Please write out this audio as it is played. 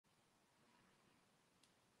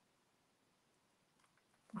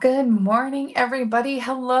Good morning, everybody.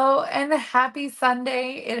 Hello and happy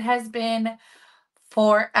Sunday. It has been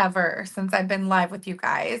forever since I've been live with you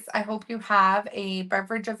guys. I hope you have a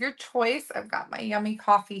beverage of your choice. I've got my yummy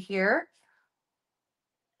coffee here.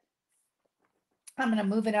 I'm going to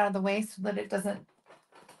move it out of the way so that it doesn't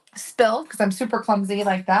spill because I'm super clumsy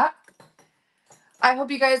like that. I hope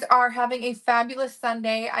you guys are having a fabulous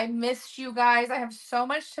Sunday. I missed you guys. I have so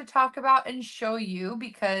much to talk about and show you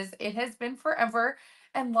because it has been forever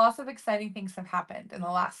and lots of exciting things have happened in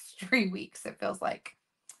the last 3 weeks, it feels like.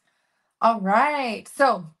 All right.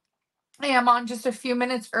 So I am on just a few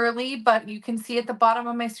minutes early, but you can see at the bottom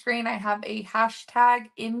of my screen, I have a hashtag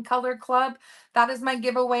in color club. That is my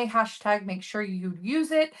giveaway hashtag. Make sure you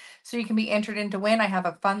use it so you can be entered in to win. I have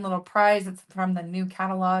a fun little prize. It's from the new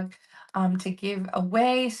catalog to give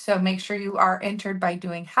away. So make sure you are entered by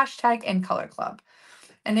doing hashtag in color club.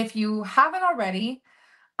 And if you haven't already,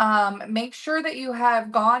 make sure that you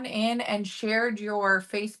have gone in and shared your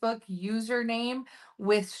Facebook username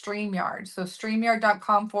with StreamYard. So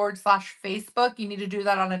StreamYard.com/Facebook. You need to do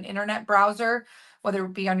that on an internet browser, whether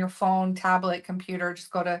it be on your phone, tablet, computer. Just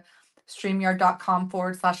go to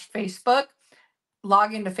StreamYard.com/Facebook.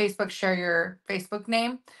 Log into Facebook, share your Facebook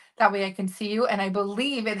name. That way I can see you. And I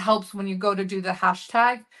believe it helps when you go to do the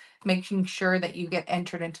hashtag, making sure that you get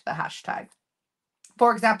entered into the hashtag.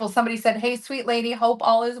 For example, somebody said, "Hey, sweet lady, hope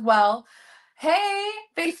all is well." Hey,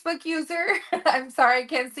 Facebook user, I'm sorry I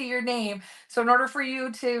can't see your name. So in order for me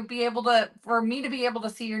to be able to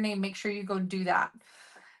see your name, make sure you go do that.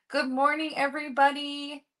 Good morning,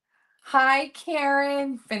 everybody. Hi,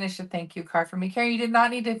 Karen. Finish a thank you card for me. Karen, you did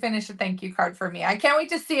not need to finish a thank you card for me. I can't wait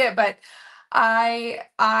to see it, but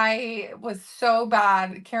I was so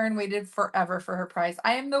bad. Karen waited forever for her prize.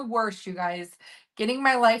 I am the worst, you guys. Getting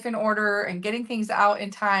my life in order and getting things out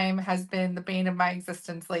in time has been the bane of my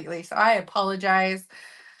existence lately. So I apologize.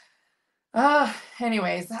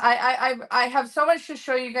 Anyways, I have so much to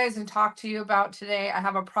show you guys and talk to you about today. I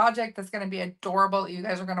have a project that's going to be adorable that you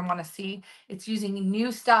guys are going to want to see. It's using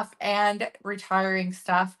new stuff and retiring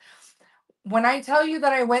stuff. When I tell you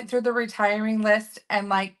that I went through the retiring list and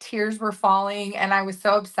like tears were falling and I was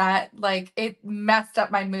so upset, like it messed up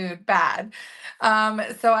my mood bad.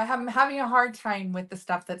 So I'm having a hard time with the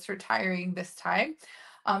stuff that's retiring this time.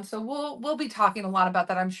 So we'll be talking a lot about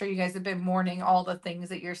that. I'm sure you guys have been mourning all the things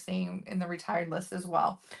that you're seeing in the retired list as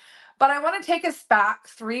well. But I want to take us back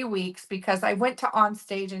 3 weeks because I went to On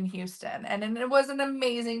Stage in Houston and it was an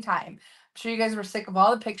amazing time. I'm sure you guys were sick of all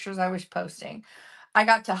the pictures I was posting. I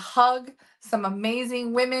got to hug some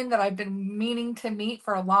amazing women that I've been meaning to meet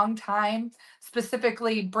for a long time,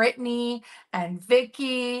 specifically Brittany and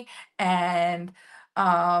Vicky and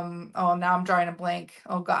oh, now I'm drawing a blank.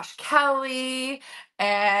 Oh gosh, Kelly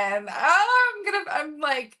and I'm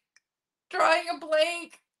like drawing a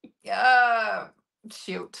blank. Uh,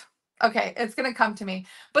 Shoot. Okay, it's gonna come to me.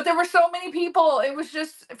 But there were so many people. It was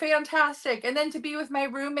just fantastic. And then to be with my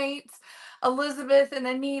roommates, Elizabeth and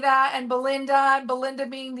Anita and Belinda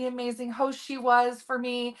being the amazing host she was for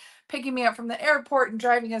me, picking me up from the airport and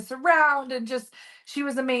driving us around, and just she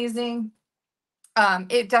was amazing.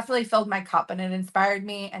 It definitely filled my cup and it inspired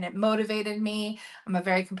me and it motivated me. I'm a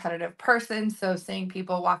very competitive person, so seeing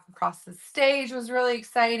people walk across the stage was really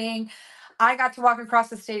exciting. I got to walk across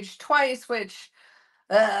the stage twice, which,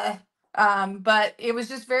 uh, but it was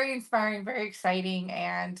just very inspiring, very exciting,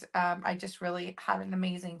 and I just really had an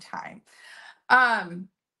amazing time. Um,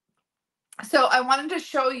 so I wanted to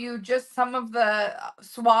show you just some of the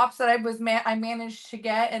swaps that I managed to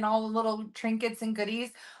get and all the little trinkets and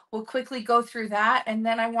goodies. We'll quickly go through that, and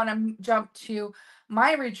then I want to jump to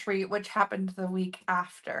my retreat, which happened the week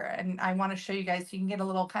after, and I want to show you guys so you can get a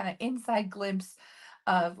little kind of inside glimpse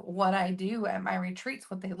of what I do at my retreats,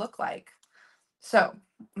 what they look like. So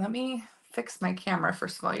let me fix my camera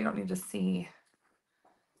first of all. You don't need to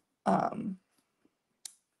um,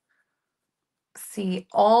 see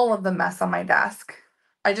all of the mess on my desk.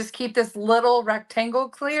 I just keep this little rectangle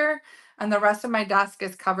clear, and the rest of my desk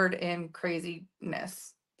is covered in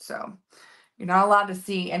craziness. So you're not allowed to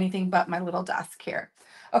see anything but my little desk here.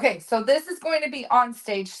 Okay, so this is going to be on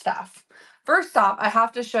stage stuff. First off, I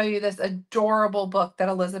have to show you this adorable book that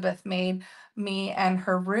Elizabeth made me and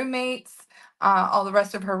her roommates, all the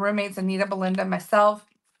rest of her roommates, Anita, Belinda, myself.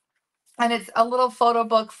 And it's a little photo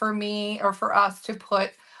book for me or for us to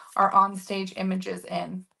put our on stage images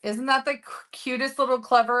in. Isn't that the cutest little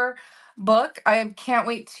clever book? I can't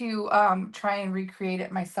wait to try and recreate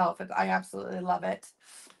it myself. I absolutely love it.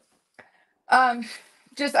 Um,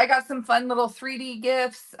 just I got some fun little 3D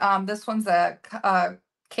gifts. This one's a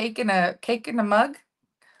cake in a mug.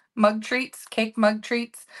 mug treats, cake mug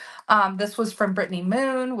treats. This was from Brittany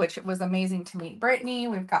Moon, which it was amazing to meet Brittany.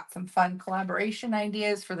 We've got some fun collaboration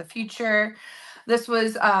ideas for the future. This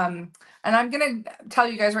was, and I'm going to tell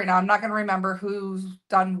you guys right now, I'm not going to remember who's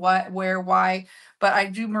done what, where, why, but I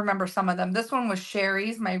do remember some of them. This one was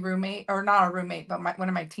Sherry's, my roommate, or not a roommate, but one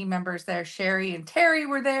of my team members there. Sherry and Terry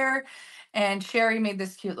were there. And Sherry made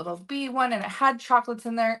this cute little bee one, and it had chocolates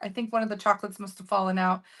in there. I think one of the chocolates must have fallen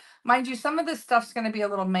out. Mind you, some of this stuff's going to be a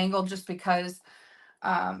little mangled just because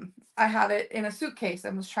I had it in a suitcase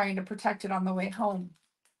and was trying to protect it on the way home.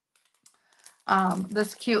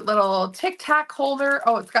 This cute little Tic Tac holder.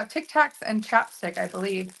 Oh, it's got Tic Tacs and chapstick, I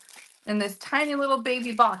believe, in this tiny little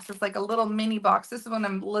baby box. It's like a little mini box. This is one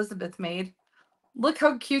Elizabeth made. Look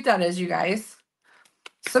how cute that is, you guys.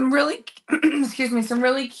 Some really, excuse me, some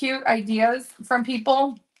really cute ideas from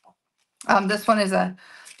people. This one is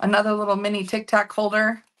another little mini Tic Tac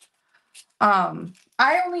holder.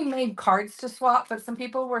 I only made cards to swap, but some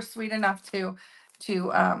people were sweet enough to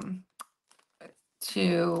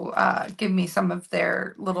give me some of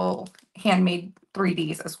their little handmade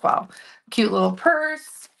 3Ds as well. Cute little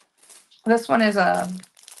purse. This one is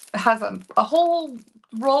has a whole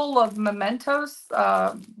roll of mementos,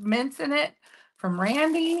 mints in it from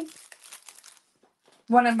Randy.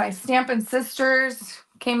 One of my Stampin' Sisters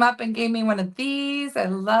came up and gave me one of these. I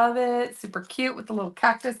love it. Super cute with the little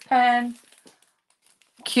cactus pen.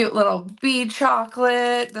 Cute little bead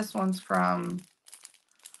chocolate. This one's from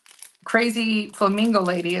Crazy Flamingo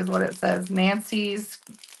Lady is what it says. Nancy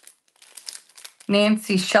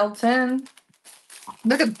Shelton.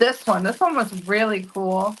 Look at this one. This one was really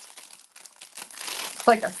cool. It's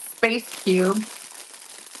like a space cube.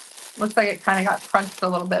 Looks like it kind of got crunched a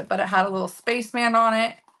little bit, but it had a little spaceman on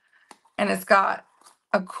it. And it's got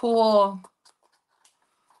a cool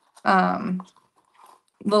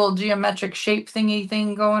little geometric shape thingy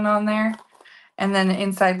thing going on there. And then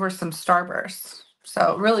inside were some starbursts.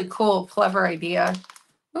 So really cool, clever idea.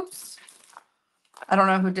 Oops. I don't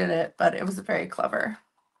know who did it, but it was very clever.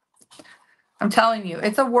 I'm telling you,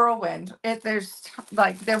 it's a whirlwind. There was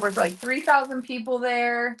like 3,000 people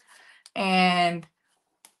there, and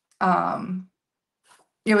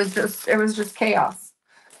it was just chaos.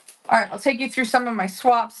 All right, I'll take you through some of my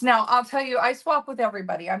swaps. Now, I'll tell you, I swap with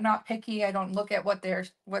everybody. I'm not picky. I don't look at what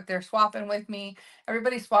they're swapping with me.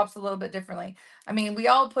 Everybody swaps a little bit differently. I mean, we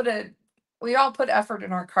all put effort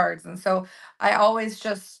in our cards, and so I always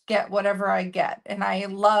just get whatever I get, and I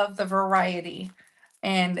love the variety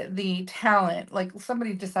and the talent. Like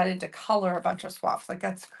somebody decided to color a bunch of swaps. Like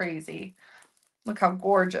that's crazy. Look how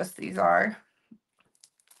gorgeous these are.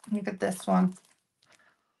 Look at this one.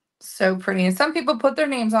 So pretty. And some people put their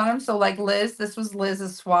names on them. So like Liz, this was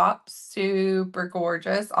Liz's swap. Super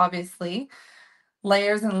gorgeous, obviously.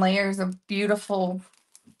 Layers and layers of beautiful,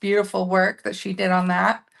 beautiful work that she did on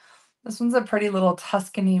that. This one's a pretty little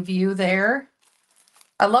Tuscany view there.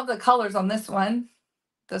 I love the colors on this one.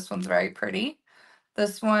 This one's very pretty.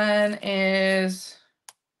 This one is,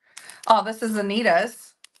 oh, this is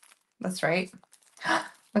Anita's. That's right.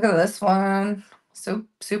 Look at this one. So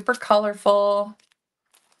super colorful.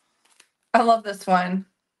 I love this one.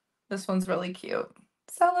 This one's really cute.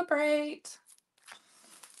 Celebrate.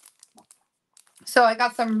 So I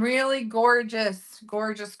got some really gorgeous,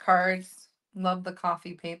 gorgeous cards. Love the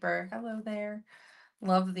coffee paper. Hello there.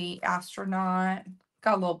 Love the astronaut.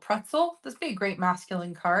 Got a little pretzel. This would be a great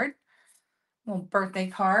masculine card. Little birthday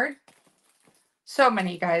card. So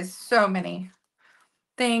many, guys. So many.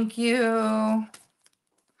 Thank you.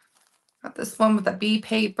 Got this one with the bee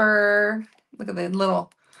paper. Look at the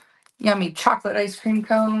little yummy chocolate ice cream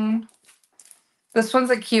cone. This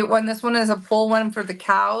one's a cute one. This one is a full one for the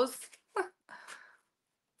cows.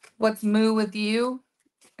 What's moo with you?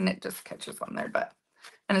 And it just catches on there,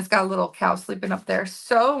 and it's got a little cow sleeping up there.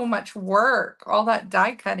 So much work. All that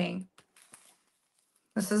die cutting.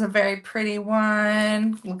 This is a very pretty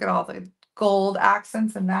one. Look at all the gold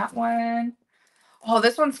accents in that one. Oh,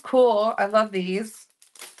 this one's cool. I love these.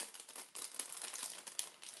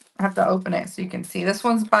 I have to open it so you can see. This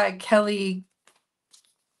one's by Kelly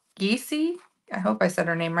Geesey. I hope I said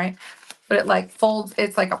her name right. But it like folds.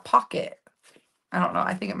 It's like a pocket. I don't know.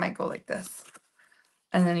 I think it might go like this.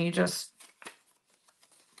 And then you just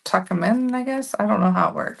tuck them in, I guess. I don't know how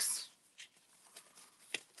it works.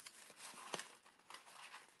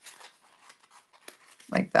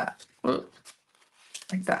 Like that.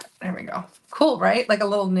 Like that. There we go. Cool, right? Like a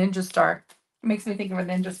little ninja star. Makes me think of a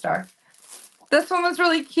ninja star. This one was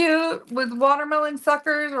really cute with watermelon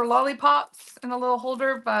suckers or lollipops in a little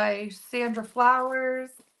holder by Sandra Flowers.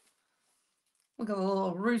 Look at the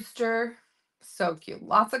little rooster. So cute.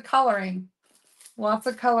 Lots of coloring. Lots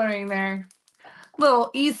of coloring there.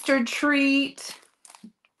 Little Easter treat.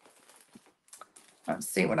 Let's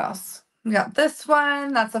see what else. We got this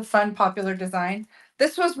one. That's a fun, popular design.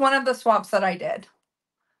 This was one of the swaps that I did.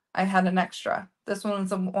 I had an extra. This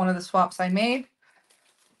one's one of the swaps I made.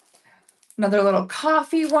 Another little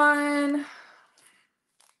coffee one.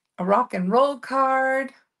 A rock and roll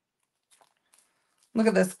card. Look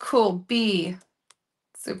at this cool bee.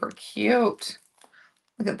 Super cute.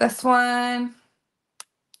 Look at this one.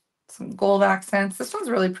 Some gold accents. This one's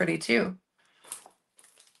really pretty too.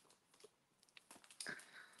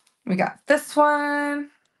 We got this one.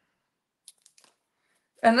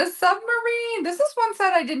 And the submarine. This is one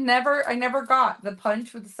set I never got. The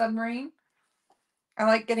punch with the submarine. I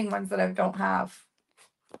like getting ones that I don't have.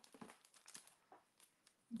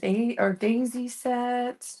 Daisy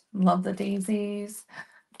set. Love the daisies.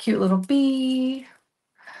 Cute little bee.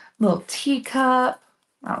 Little teacup.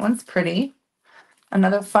 That one's pretty.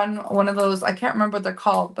 Another fun one of those. I can't remember what they're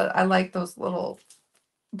called, but I like those little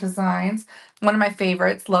designs. One of my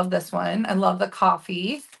favorites. Love this one. I love the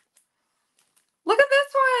coffee. Look at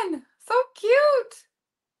this one. So cute.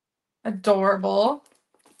 Adorable.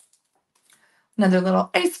 Another little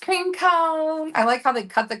ice cream cone. I like how they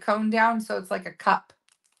cut the cone down so it's like a cup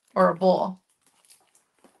or a bowl.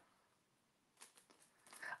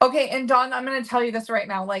 Okay, and Dawn, I'm going to tell you this right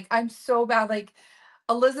now. Like, I'm so bad. Like,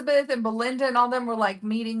 Elizabeth and Belinda and all them were like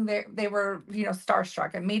meeting they were,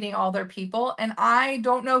 starstruck and meeting all their people. And I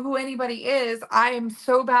don't know who anybody is. I am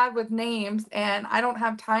so bad with names and I don't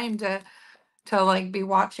have time to like be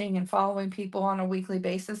watching and following people on a weekly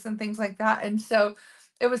basis and things like that. And so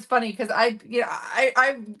it was funny because I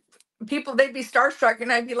people, they'd be starstruck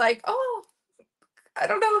and I'd be like, oh, I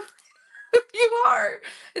don't know who you are.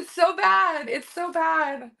 It's so bad. It's so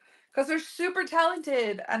bad because they're super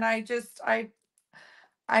talented. And I'm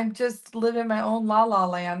just living my own la la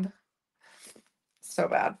land. So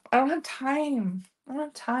bad. I don't have time. I don't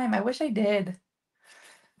have time. I wish I did.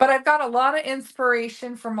 But I've got a lot of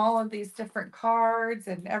inspiration from all of these different cards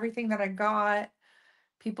and everything that I got.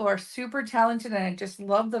 People are super talented and I just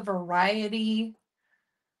love the variety.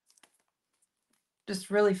 Just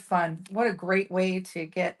really fun. What a great way to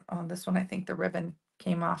get on this one. I think the ribbon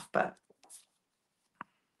came off, but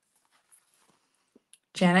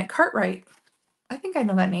Janet Cartwright. I think I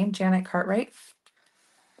know that name, Janet Cartwright.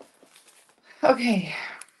 Okay.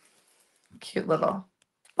 Cute little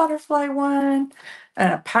butterfly one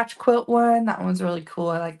and a patch quilt one. That one's really cool.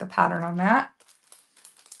 I like the pattern on that.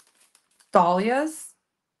 Dahlias,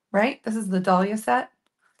 right? This is the Dahlia set.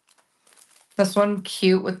 This one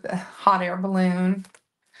cute with the hot air balloon.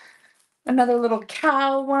 Another little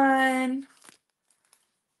cow one.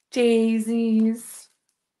 Daisies.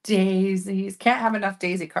 Daisies. Can't have enough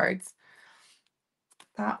daisy cards.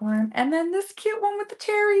 That one. And then this cute one with the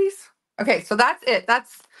cherries. Okay, so that's it.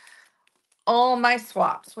 That's all my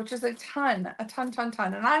swaps, which is a ton. And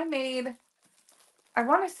I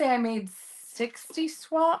want to say I made 60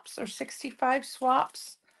 swaps or 65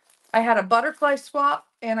 swaps. I had a butterfly swap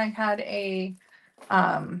and I had a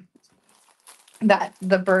the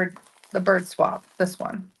bird swap, this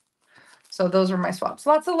one. So those were my swaps.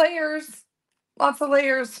 Lots of layers. Lots of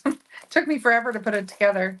layers. Took me forever to put it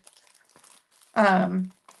together. I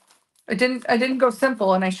didn't go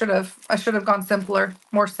simple and I should have gone simpler,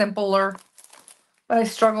 more simpler. But I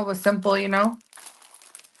struggle with simple, All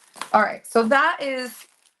right, so that is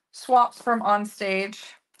swaps from On Stage.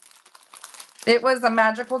 It was a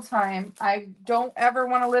magical time. I don't ever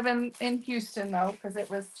want to live in Houston though, because it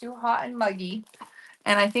was too hot and muggy.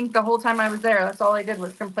 And I think the whole time I was there, that's all I did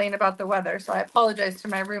was complain about the weather. So I apologize to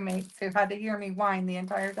my roommates who had to hear me whine the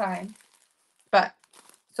entire time. But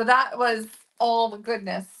so that was all the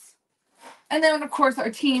goodness. And then of course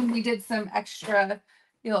our team, we did some extra,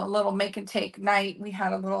 a little make and take night. We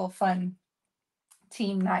had a little fun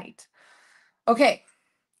team night. Okay,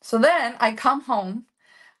 so then I come home,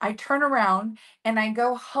 I turn around and I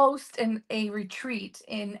go host a retreat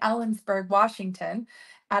in Ellensburg, Washington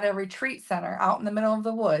at a retreat center out in the middle of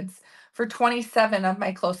the woods for 27 of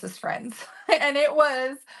my closest friends. And it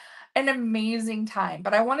was an amazing time.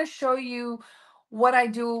 But I want to show you what I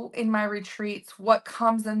do in my retreats, what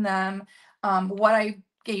comes in them, what I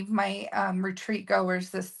gave my retreat goers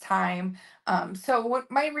this time. So what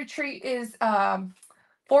my retreat is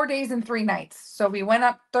 4 days and 3 nights. So we went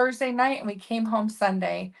up Thursday night and we came home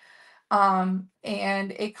Sunday. And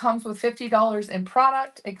it comes with $50 in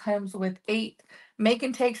product. It comes with 8 make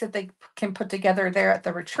and takes that they can put together there at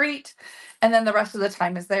the retreat. And then the rest of the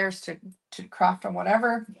time is theirs to craft on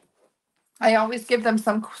whatever. I always give them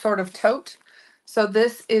some sort of tote. So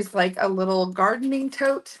this is like a little gardening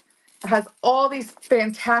tote. It has all these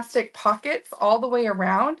fantastic pockets all the way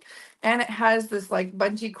around. And it has this like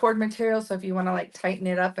bungee cord material. So if you want to like tighten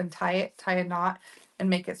it up and tie a knot and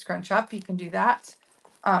make it scrunch up, you can do that.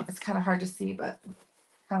 It's kind of hard to see, but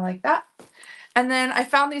kind of like that. And then I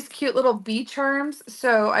found these cute little bee charms.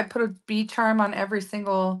 So I put a bee charm on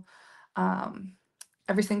um,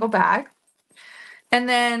 every single bag. And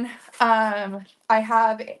then I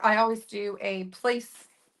always do a place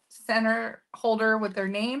center holder with their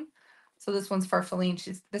name. So this one's for Feline.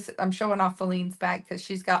 I'm showing off Feline's bag because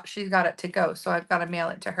she's got it to go. So I've got to mail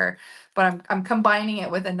it to her. But I'm combining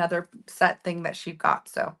it with another set thing that she got.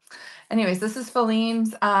 So anyways, this is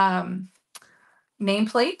Feline's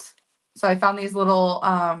nameplate. So I found these little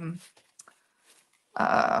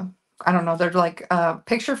uh I don't know, they're like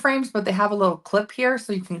picture frames, but they have a little clip here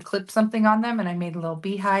so you can clip something on them. And I made a little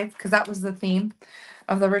beehive because that was the theme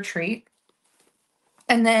of the retreat.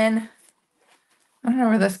 And then I don't know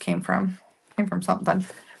where this came from. Came from something.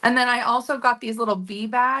 And then I also got these little bee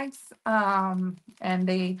bags. And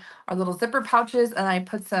they are little zipper pouches, and I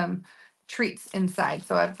put some treats inside.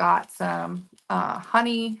 So I've got some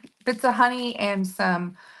honey, bits of honey, and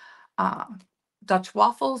some Dutch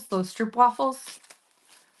waffles, those stroop waffles.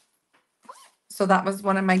 So that was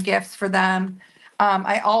one of my gifts for them.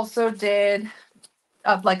 I also did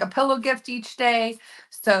like a pillow gift each day.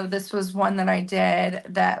 So this was one that I did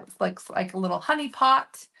that looks like a little honey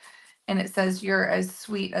pot. And it says, "You're as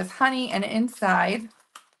sweet as honey." And inside,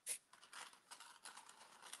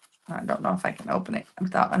 I don't know if I can open it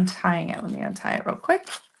without untying it. Let me untie it real quick.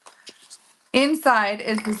 Inside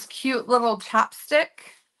is this cute little chapstick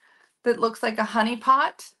that looks like a honey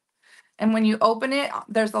pot. And when you open it,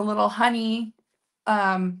 there's a little honey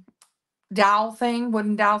dowel thing,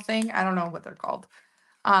 wooden dowel thing. I don't know what they're called.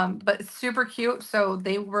 But it's super cute. So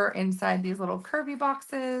they were inside these little curvy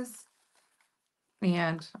boxes.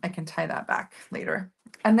 And I can tie that back later.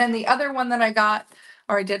 And then the other one that I got,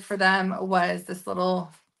 or I did for them, was this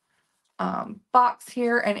little box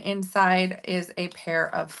here. And inside is a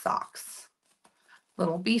pair of socks,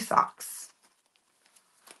 little bee socks.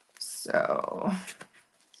 So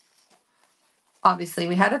obviously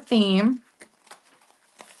we had a theme.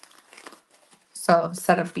 So a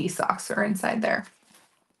set of bee socks are inside there.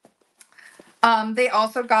 They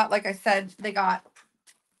also got, like I said, they got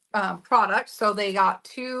products. So they got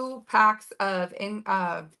 2 packs of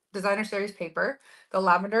designer series paper, the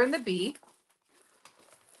lavender and the bee.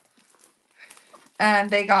 And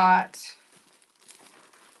they got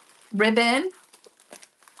ribbon,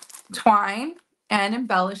 twine, and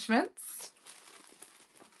embellishments.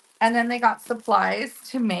 And then they got supplies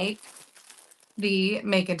to make the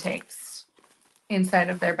make and takes inside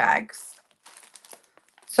of their bags.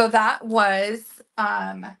 So that was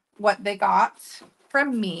what they got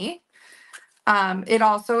from me. It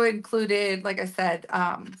also included, like I said,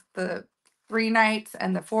 the 3 nights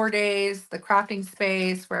and the 4 days, the crafting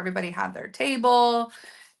space where everybody had their table.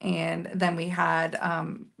 And then we had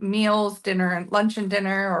meals, dinner, and lunch and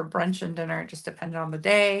dinner, or brunch and dinner, it just depended on the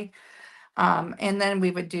day. And then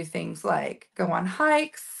we would do things like go on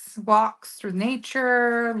hikes, walks through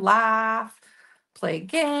nature, laugh, play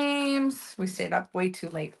games. We stayed up way too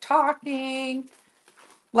late talking,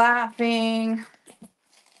 laughing,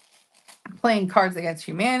 playing Cards Against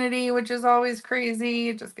Humanity, which is always crazy.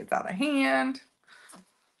 It just gets out of hand.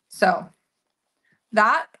 So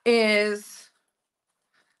that is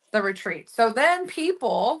the retreat. So then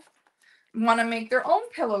people want to make their own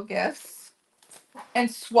pillow gifts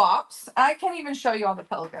and swaps. I can't even show you all the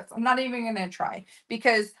pillow gifts. I'm not even going to try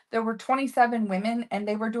because there were 27 women and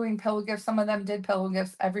they were doing pillow gifts. Some of them did pillow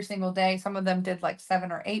gifts every single day. Some of them did like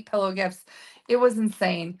 7 or 8 pillow gifts. It was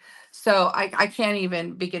insane. So I can't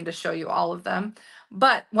even begin to show you all of them.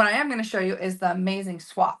 But what I am going to show you is the amazing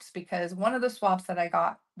swaps, because one of the swaps that I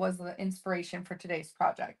got was the inspiration for today's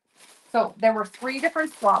project. So there were 3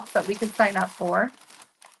 different swaps that we could sign up for.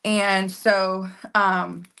 And so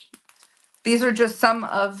these are just some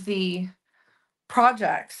of the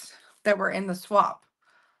projects that were in the swap.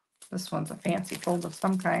 This one's a fancy fold of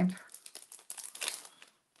some kind.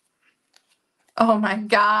 Oh my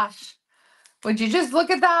gosh. Would you just look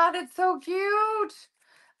at that? It's so cute.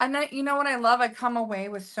 And then, you know what I love? I come away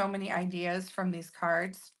with so many ideas from these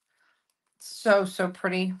cards. So, so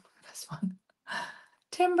pretty. This one.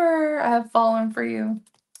 Timber, I have fallen for you.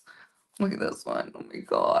 Look at this one. Oh my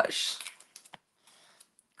gosh.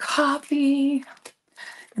 Coffee.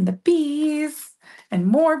 And the bees. And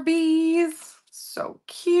more bees. So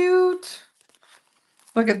cute.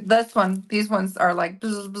 Look at this one. These ones are like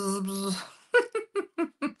bzz, bzz, bzz.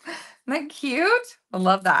 Isn't that cute? I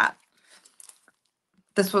love that.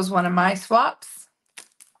 This was one of my swaps.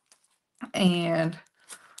 And,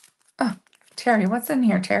 oh, Terry, what's in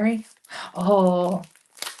here, Terry? Oh,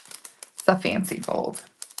 it's a fancy fold.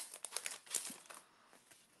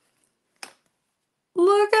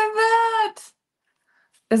 Look at that.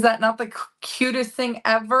 Is that not the cutest thing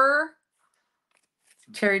ever?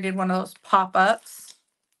 Terry did one of those pop-ups.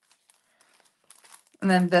 And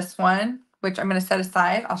then this one, which I'm going to set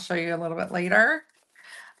aside. I'll show you a little bit later.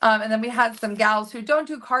 And then we had some gals who don't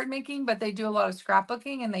do card making, but they do a lot of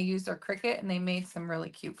scrapbooking, and they use their Cricut, and they made some really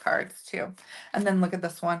cute cards too. And then look at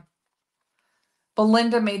this one.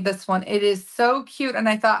 Belinda made this one. It is so cute. And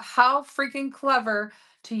I thought, how freaking clever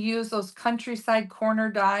to use those countryside corner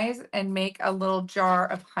dies and make a little jar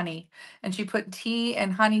of honey. And she put tea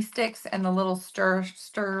and honey sticks and the little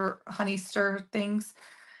honey stir things,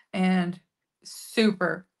 and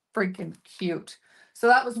super freaking cute. So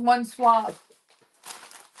that was one swap.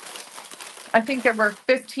 I think there were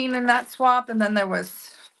 15 in that swap, and then there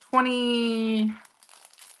was 20,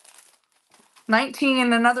 19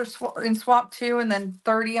 in another swap 2, and then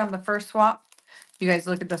 30 on the first swap. You guys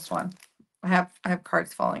look at this one. I have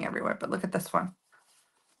cards falling everywhere, but look at this one.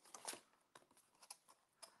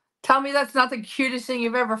 Tell me that's not the cutest thing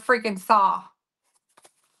you've ever freaking saw.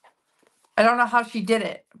 I don't know how she did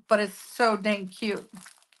it, but it's so dang cute.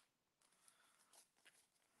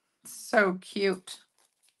 So cute.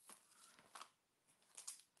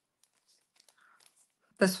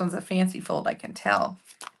 This one's a fancy fold, I can tell.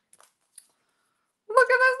 Look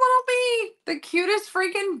at this little bee. The cutest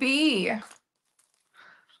freaking bee.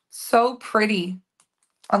 So pretty.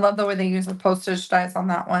 I love the way they use the postage dies on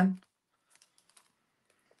that one.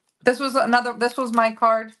 This was my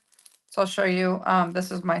card. So I'll show you.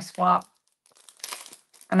 This is my swap.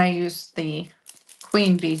 And I used the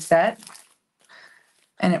queen bee set.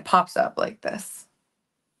 And it pops up like this.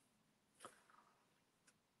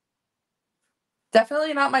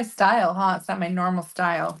 Definitely not my style, huh? It's not my normal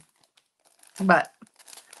style. But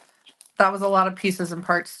that was a lot of pieces and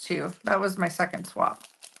parts too. That was my second swap.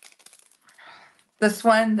 This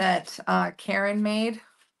one that Karen made.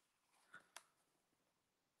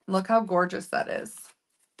 Look how gorgeous that is.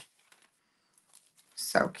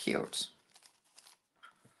 So cute.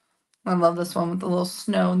 I love this one with the little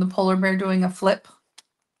snow and the polar bear doing a flip.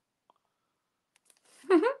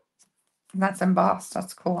 That's embossed.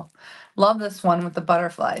 That's cool. Love this one with the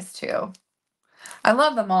butterflies too. I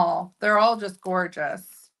love them all. They're all just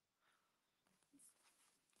gorgeous.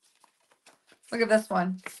 Look at this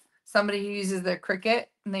one. Somebody uses their Cricut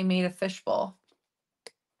and they made a fishbowl.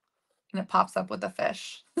 And it pops up with a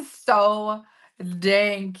fish. So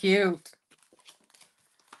dang cute.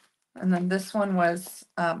 And then this one was,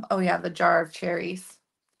 oh yeah, the jar of cherries.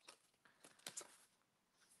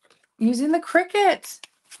 Using the Cricut.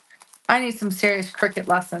 I need some serious Cricut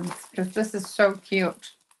lessons because this is so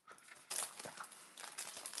cute.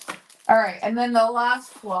 All right, and then the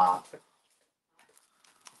last swap.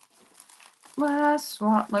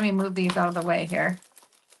 Let me move these out of the way here.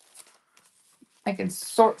 I can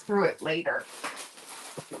sort through it later.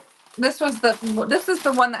 This is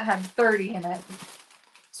the one that had 30 in it.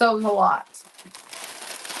 So it was a lot.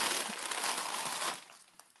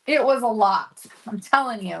 It was a lot. I'm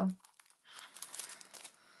telling you.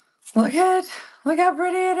 Look how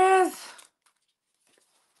pretty it is.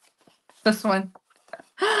 This one.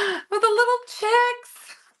 With the little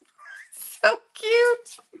chicks. So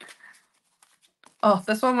cute. Oh,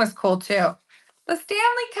 this one was cool too. The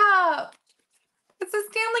Stanley Cup. It's a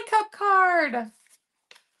Stanley Cup card.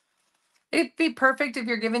 It'd be perfect if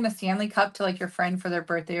you're giving the Stanley Cup to like your friend for their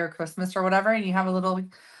birthday or Christmas or whatever, and you have a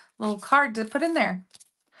little card to put in there.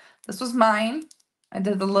 This was mine. I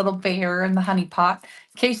did the little bear and the honey pot.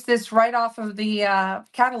 Cased this right off of the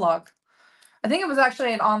catalog. I think it was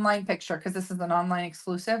actually an online picture because this is an online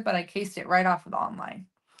exclusive, but I cased it right off of the online.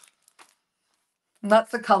 And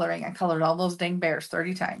that's the coloring. I colored all those dang bears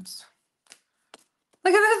 30 times.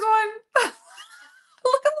 Look at this one.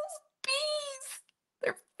 Look at those bees.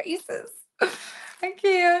 Their faces. I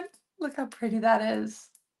can't. Look how pretty that is.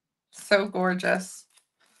 So gorgeous.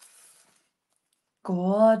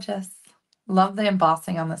 Gorgeous. Love the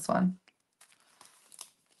embossing on this one.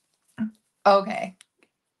 Okay.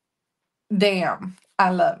 Damn. I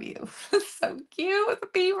love you. So cute with the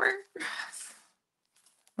beaver.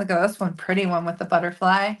 Look at this one. Pretty one with the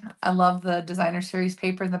butterfly. I love the designer series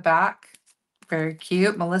paper in the back. Very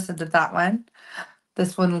cute. Melissa did that one.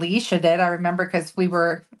 This one Leisha did. I remember because we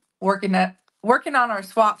were working on our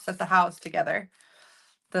swaps at the house together.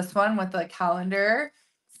 This one with the calendar.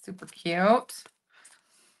 Super cute.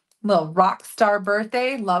 Little rock star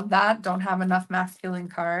birthday. Love that. Don't have enough masculine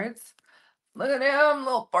cards. Look at him.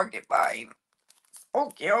 Little porcupine.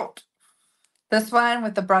 So cute. This one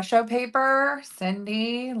with the brusho paper,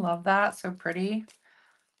 Cindy, love that, so pretty.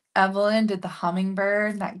 Evelyn did the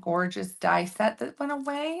hummingbird, that gorgeous die set that went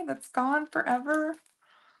away, that's gone forever.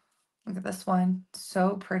 Look at this one,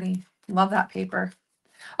 so pretty. Love that paper.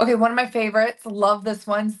 Okay, one of my favorites, love this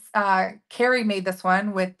one. Carrie made this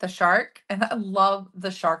one with the shark, and I love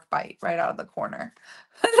the shark bite right out of the corner.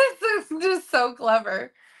 This is just so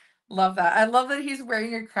clever. Love that. I love that he's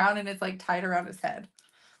wearing a crown and it's like tied around his head.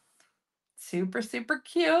 Super, super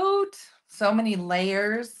cute. So many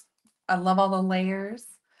layers. I love all the layers.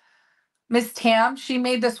 Miss Tam, she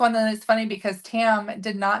made this one, and it's funny because Tam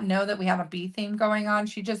did not know that we have a bee theme going on.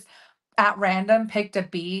 She just at random picked a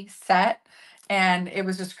bee set, and it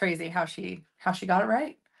was just crazy how she got it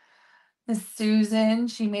right. Miss Susan,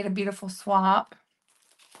 she made a beautiful swap.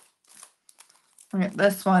 Look at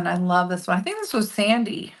this one. I love this one. I think this was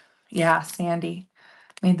Sandy. Yeah, Sandy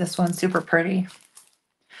made this one super pretty.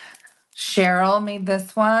 Cheryl made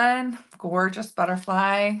this one. Gorgeous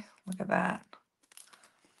butterfly. Look at that.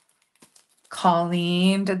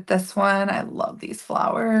 Colleen did this one. I love these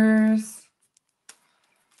flowers.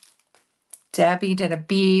 Debbie did a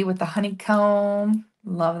bee with the honeycomb.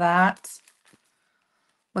 Love that.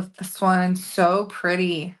 Look at this one. So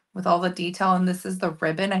pretty with all the detail. And this is the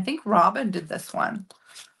ribbon. I think Robin did this one.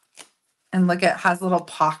 And look, it has little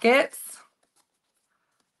pockets.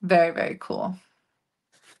 Very, very cool.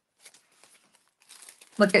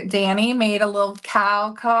 Look at Danny made a little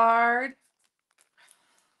cow card.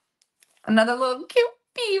 Another little cute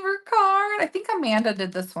beaver card. I think Amanda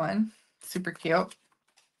did this one. Super cute.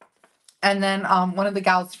 And then one of the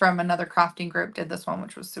gals from another crafting group did this one,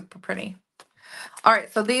 which was super pretty. All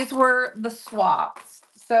right, so these were the swaps.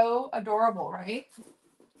 So adorable, right?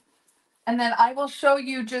 And then I will show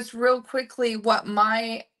you just real quickly what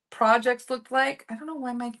my projects look like. I don't know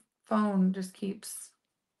why my phone just keeps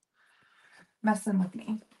messing with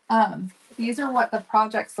me. These are what the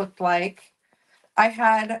projects looked like. I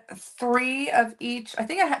had 3 of each. I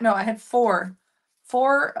think I had 4.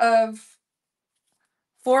 4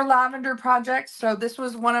 lavender projects. So this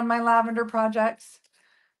was one of my lavender projects.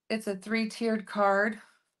 It's a 3-tiered card.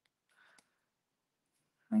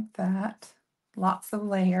 Like that. Lots of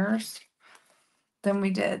layers. Then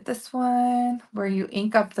we did this one where you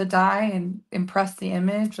ink up the die and impress the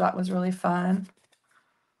image. That was really fun.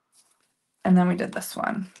 And then we did this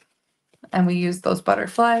one. And we used those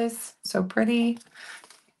butterflies. So pretty.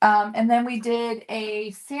 And then we did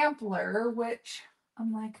a sampler, which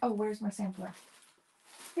I'm like, oh, where's my sampler?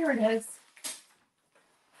 Here it is.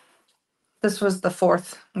 This was the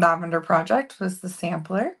 4th lavender project, was the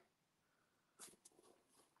sampler.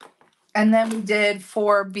 And then we did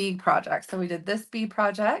 4 bee projects. So we did this bee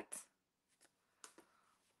project,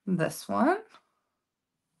 this one,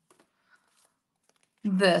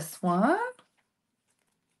 this one,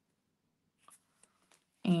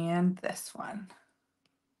 and this one.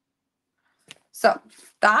 So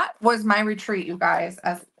that was my retreat, you guys.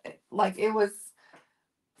 As like it was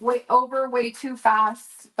way too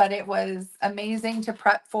fast, but it was amazing to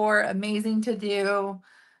prep for, amazing to do.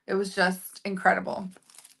 It was just incredible.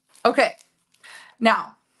 Okay,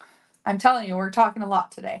 now I'm telling you, we're talking a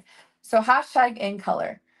lot today. So hashtag in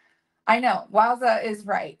color. I know, Wowza is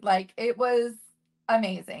right. Like it was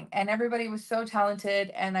amazing, and everybody was so talented,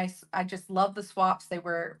 and I just love the swaps. They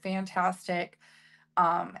were fantastic.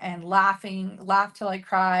 And laughed till I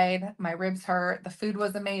cried. My ribs hurt. The food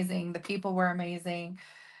was amazing. The people were amazing.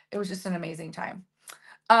 It was just an amazing time.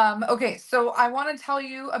 Okay, so I want to tell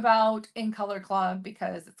you about In Color Club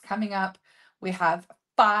because it's coming up. We have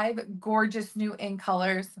 5 gorgeous new In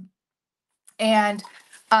Colors, and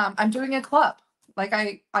I'm doing a club. Like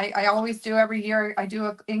I always do every year. I do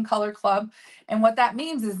a In Color Club, and what that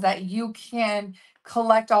means is that you can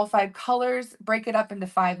collect all 5 colors, break it up into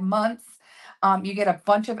 5 months. You get a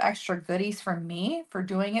bunch of extra goodies from me for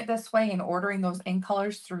doing it this way and ordering those In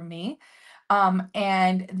Colors through me.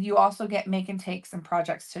 And you also get make and takes and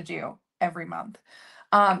projects to do every month.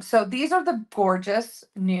 So these are the gorgeous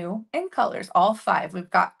new In Colors, all 5.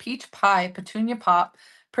 We've got Peach Pie, Petunia Pop,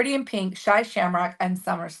 Pretty in Pink, Shy Shamrock, and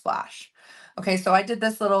Summer Splash. Okay, so I did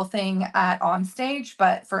this little thing at on stage,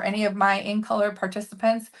 but for any of my In Color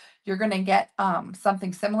participants, you're going to get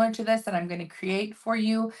something similar to this that I'm going to create for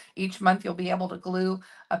you. Each month you'll be able to glue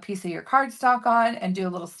a piece of your cardstock on and do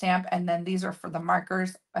a little stamp, and then these are for the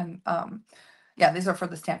markers, and yeah, these are for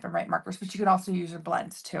the stamp and write markers, but you can also use your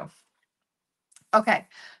blends too. Okay,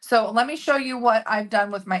 so let me show you what I've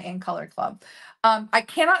done with my In Color Club. I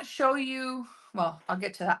cannot show you, well, I'll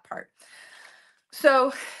get to that part.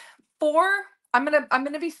 So I'm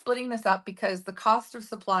gonna be splitting this up because the cost of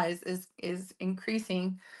supplies is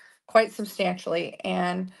increasing quite substantially.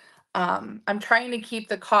 And I'm trying to keep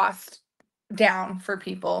the cost down for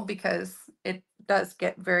people because it does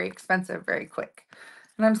get very expensive very quick.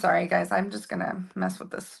 And I'm sorry, guys, I'm just gonna mess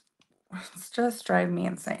with this. It's just driving me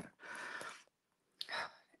insane.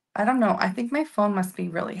 I don't know. I think my phone must be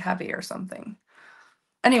really heavy or something.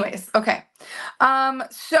 Anyways, okay.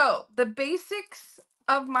 So the basics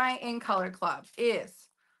of my In Color Club is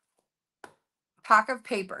pack of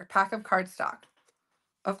paper, pack of cardstock,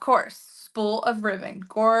 of course, spool of ribbon,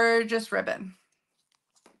 gorgeous ribbon,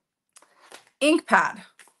 ink pad.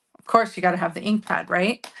 Of course, you got to have the ink pad,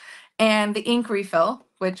 right? And the ink refill,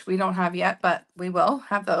 which we don't have yet, but we will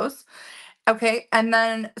have those. Okay, and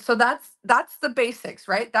then so that's the basics,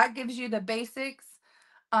 right? That gives you the basics.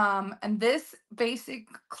 And this basic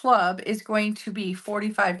club is going to be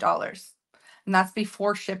 $45, and that's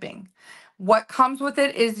before shipping. What comes with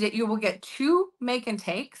it is that you will get 2 make and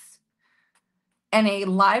takes and a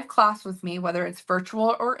live class with me, whether it's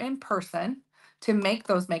virtual or in person, to make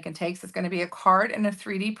those make and takes. It's going to be a card and a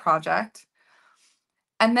 3D project.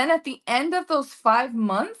 And then at the end of those 5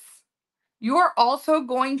 months, you are also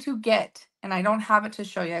going to get, and I don't have it to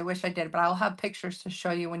show you, I wish I did, but I'll have pictures to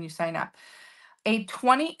show you when you sign up, a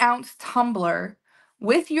 20-ounce tumbler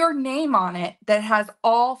with your name on it that has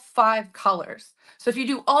all 5 colors. So if you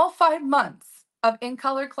do all 5 months of In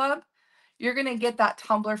Color Club, you're going to get that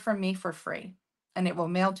tumbler from me for free. And it will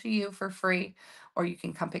mail to you for free, or you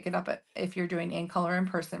can come pick it up if you're doing In Color in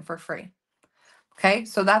person for free. Okay,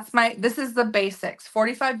 so this is the basics.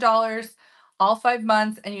 $45, all 5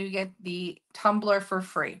 months, and you get the tumbler for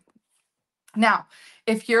free. Now,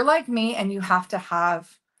 if you're like me and you have to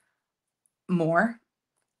have more,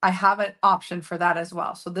 I have an option for that as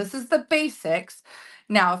well. So this is the basics.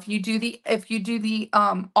 Now, if you do the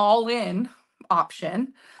all-in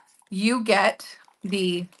option, you get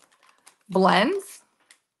the blends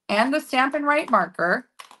and the Stampin' Write marker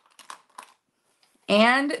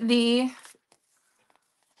and the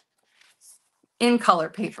In Color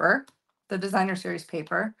paper, the designer series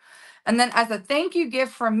paper. And then as a thank you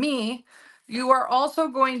gift from me, you are also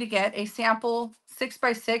going to get a sample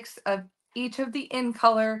 6x6 of each of the In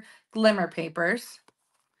Color glimmer papers.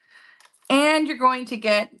 And you're going to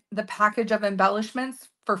get the package of embellishments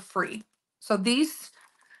for free. So these,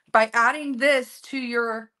 by adding this to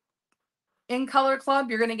your In Color Club,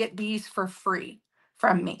 you're going to get these for free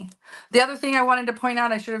from me. The other thing I wanted to point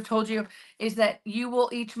out, I should have told you, is that you will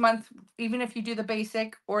each month, even if you do the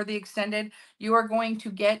basic or the extended, you are going to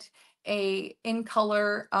get a In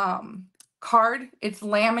Color card. It's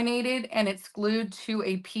laminated and it's glued to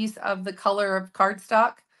a piece of the color of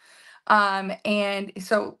cardstock. And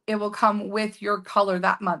so it will come with your color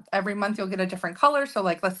that month. Every month you'll get a different color. So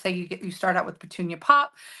like, let's say you start out with Petunia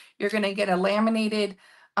Pop, you're going to get a laminated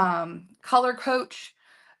color coach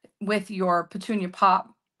with your Petunia Pop.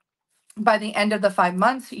 By the end of the 5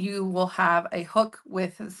 months, you will have a hook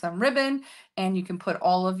with some ribbon, and you can put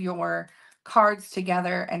all of your cards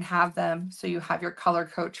together and have them so you have your color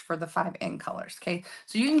coach for the 5 in colors. Okay,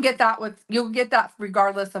 so you can get that you'll get that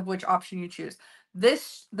regardless of which option you choose.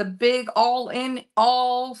 The big all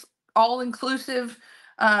inclusive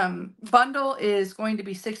bundle is going to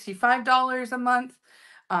be $65 a month.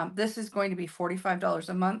 This is going to be $45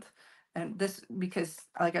 a month. And this, because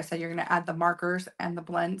like I said, you're going to add the markers and the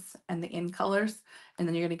blends and the in colors, and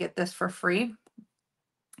then you're going to get this for free.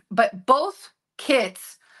 But both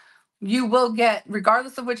kits, you will get,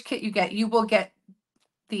 regardless of which kit you will get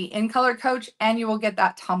the In Color coach and you will get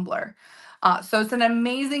that tumbler. So it's an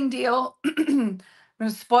amazing deal. I'm going to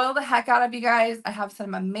spoil the heck out of you guys. I have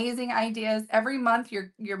some amazing ideas. Every month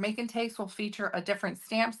your make and takes will feature a different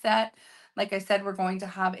stamp set. Like I said, we're going to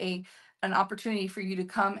have an opportunity for you to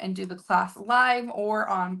come and do the class live or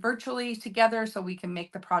on virtually together so we can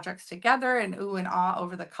make the projects together and ooh and ah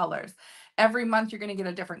over the colors. Every month you're going to get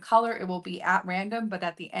a different color. It will be at random, but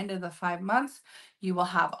at the end of the 5 months, you will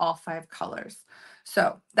have all 5 colors.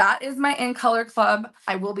 So that is my In Color Club.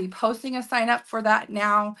 I will be posting a sign up for that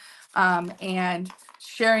now and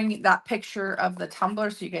sharing that picture of the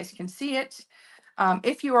tumbler so you guys can see it.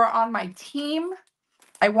 If you are on my team,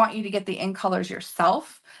 I want you to get the In Colors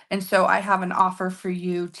yourself. And so I have an offer for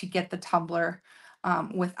you to get the tumbler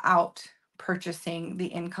without purchasing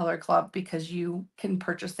the In Color Club, because you can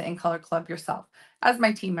purchase the In Color Club yourself as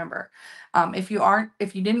my team member. If you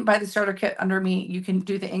didn't buy the starter kit under me, you can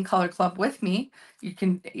do the In Color Club with me. You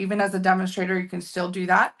can, even as a demonstrator, you can still do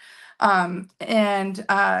that.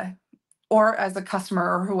 Or as a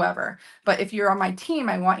customer or whoever. But if you're on my team,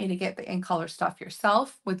 I want you to get the In Color stuff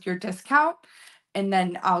yourself with your discount. And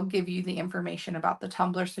then I'll give you the information about the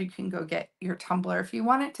tumbler so you can go get your tumbler if you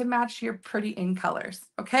want it to match your pretty in colors.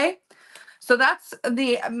 Okay. So that's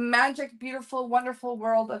the magic, beautiful, wonderful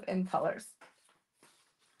world of in colors.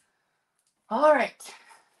 All right.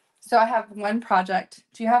 So I have one project.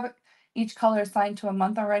 Do you have each color assigned to a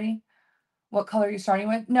month already? What color are you starting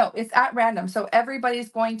with? No, it's at random. So everybody's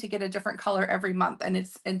going to get a different color every month, and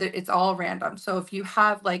it's all random. So if you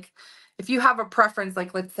have a preference,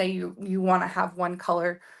 like let's say you want to have one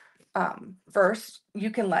color first,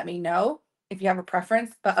 you can let me know if you have a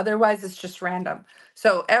preference, but otherwise it's just random.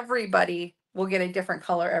 So everybody will get a different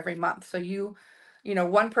color every month. So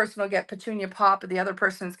one person will get Petunia Pop, the other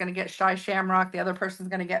person is going to get Shy Shamrock, the other person is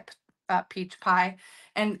going to get Peach Pie.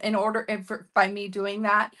 And by me doing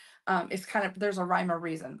that, it's kind of, there's a rhyme or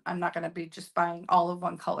reason. I'm not going to be just buying all of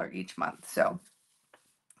one color each month. So,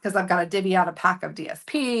 because I've got to divvy out a pack of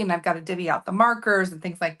DSP and I've got to divvy out the markers and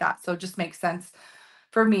things like that. So it just makes sense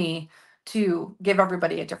for me to give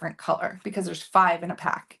everybody a different color because there's 5 in a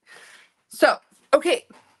pack. So, okay,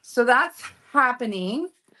 so that's happening.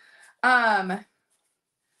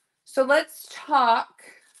 So let's talk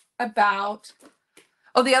about,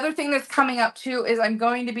 the other thing that's coming up too is I'm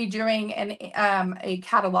going to be doing a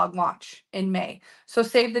catalog launch in May. So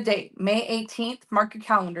save the date, May 18th, mark your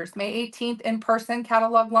calendars, May 18th in-person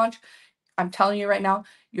catalog launch. I'm telling you right now,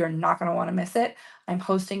 you're not going to want to miss it. I'm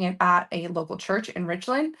hosting it at a local church in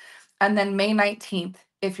Richland. And then May 19th,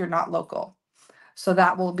 if you're not local. So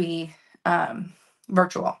that will be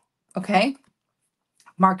virtual. Okay.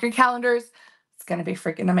 Mark your calendars. It's going to be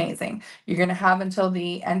freaking amazing. You're going to have until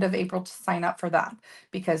the end of April to sign up for that,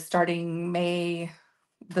 because starting May,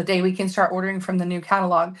 the day we can start ordering from the new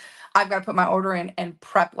catalog, I've got to put my order in and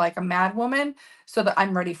prep like a mad woman so that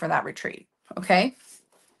I'm ready for that retreat. Okay.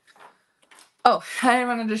 Oh, I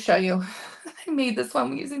wanted to show you. I made this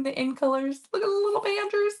one using the in colors. Look at the little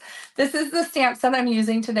banters. This is the stamp set I'm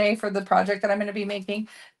using today for the project that I'm going to be making.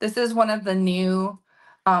 This is one of the new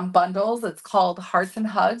bundles. It's called Hearts and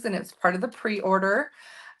Hugs, and it's part of the pre-order.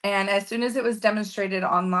 And as soon as it was demonstrated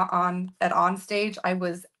on stage, I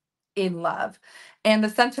was in love. And the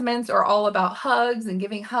sentiments are all about hugs and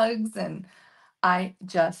giving hugs, and I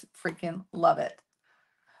just freaking love it.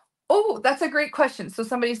 Oh, that's a great question.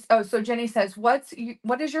 So Jenny says, what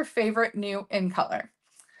is your favorite new in color?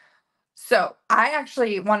 So I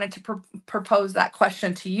actually wanted to propose that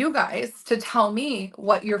question to you guys to tell me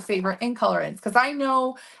what your favorite in color is, because I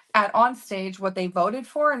know at On Stage what they voted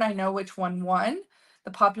for, and I know which one won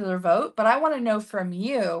the popular vote, but I want to know from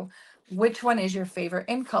you, which one is your favorite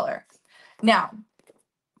in color? Now,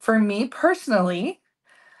 for me personally,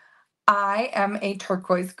 I am a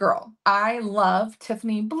turquoise girl. I love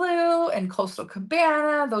Tiffany blue and Coastal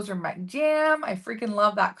Cabana. Those are my jam. I freaking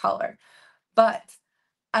love that color. But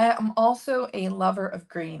I am also a lover of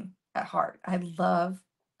green at heart. I love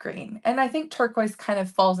green. And I think turquoise kind of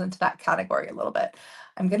falls into that category a little bit.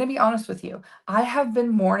 I'm going to be honest with you. I have been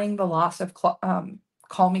mourning the loss of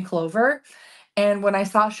Call Me Clover. And when I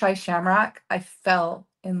saw Shy Shamrock, I fell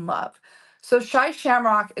in love. So Shy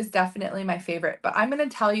Shamrock is definitely my favorite, but I'm going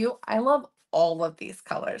to tell you, I love all of these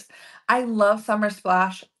colors. I love Summer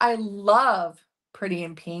Splash. I love Pretty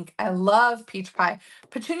in Pink. I love Peach Pie.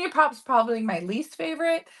 Petunia Pop's probably my least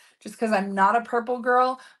favorite just because I'm not a purple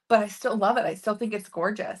girl, but I still love it. I still think it's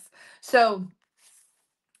gorgeous. So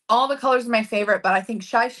all the colors are my favorite, but I think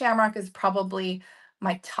Shy Shamrock is probably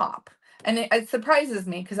my top. And it surprises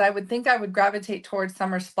me because I would think I would gravitate towards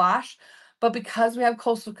Summer Splash, but because we have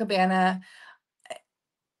Coastal Cabana,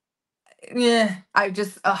 yeah, I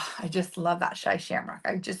just love that Shy Shamrock.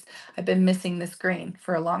 I've been missing this green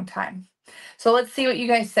for a long time. So let's see what you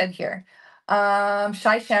guys said here.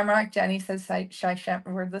 Shy Shamrock. Jenny says Shy Shamrock.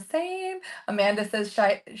 We're the same. Amanda says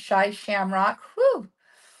Shy Shamrock. Whew.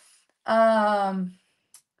 Um,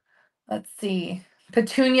 let's see.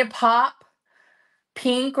 Petunia Pop,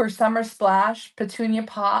 Pink or Summer Splash. Petunia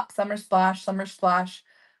Pop, Summer Splash, Summer Splash,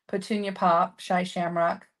 Petunia Pop, Shy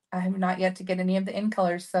Shamrock. I have not yet to get any of the in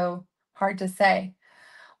colors, so hard to say.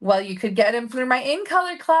 Well, you could get them through my in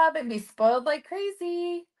color club and be spoiled like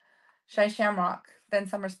crazy. Shy Shamrock, then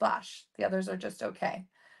Summer Splash. The others are just okay.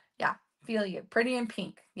 Yeah, feel you. Pretty in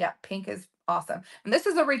Pink. Yeah, pink is awesome. And this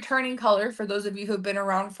is a returning color for those of you who've been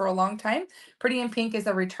around for a long time. Pretty in Pink is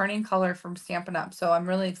a returning color from Stampin' Up. So I'm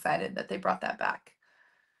really excited that they brought that back.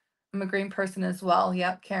 I'm a green person as well.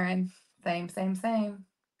 Yep, Karen. Same, same, same.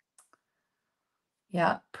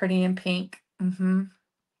 Yeah, Pretty in Pink.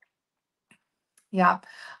 Yeah,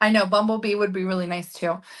 I know Bumblebee would be really nice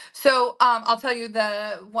too. So I'll tell you,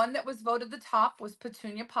 the one that was voted the top was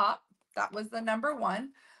Petunia Pop. That was the number one,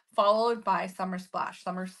 followed by Summer Splash.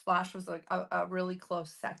 Summer Splash was like a really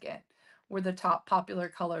close second. Were the top popular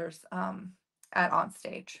colors at On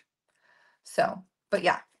Stage. So, but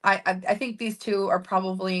yeah, I think these two are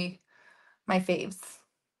probably my faves.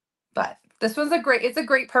 But this one's it's a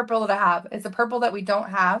great purple to have. It's a purple that we don't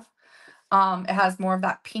have. It has more of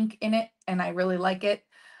that pink in it, and I really like it.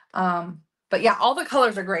 But yeah, all the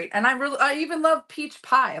colors are great. And I even love peach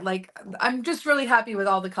pie. Like, I'm just really happy with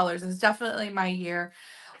all the colors. It's definitely my year.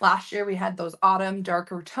 Last year we had those autumn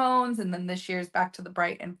darker tones, and then this year's back to the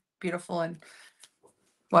bright and beautiful and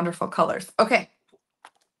wonderful colors. Okay.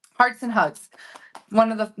 Hearts and hugs.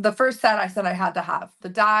 One of the first set I said I had to have. The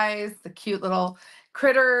dies, the cute little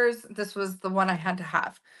critters. This was the one I had to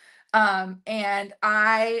have. And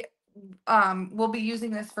I will be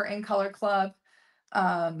using this for In Color Club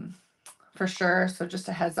for sure. So just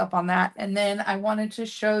a heads up on that. And then I wanted to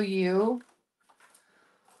show you.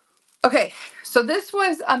 Okay, so this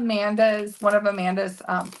was one of Amanda's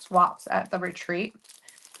swaps at the retreat.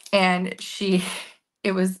 And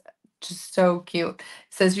it was just so cute. It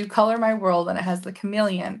says, "You color my world," and it has the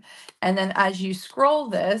chameleon. And then as you scroll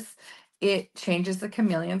this, it changes the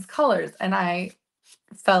chameleon's colors. And I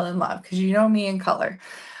fell in love because you know me in color.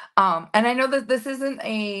 And I know that this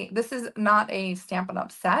is not a Stampin'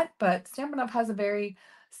 Up set, but Stampin' Up has a very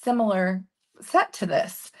similar set to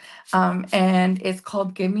this. And it's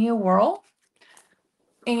called Give Me a Whirl.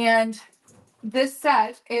 And this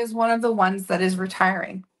set is one of the ones that is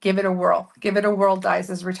retiring. Give It a Whirl. Give It a Whirl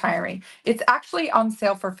dies is retiring. It's actually on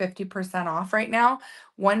sale for 50% off right now,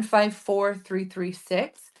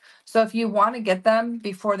 154336. So if you want to get them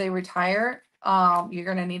before they retire, you're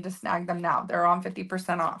going to need to snag them now. They're on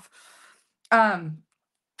 50% off.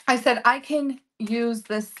 I said I can use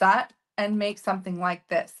this set and make something like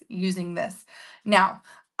this using this. Now,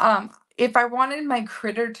 if I wanted my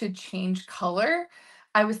critter to change color,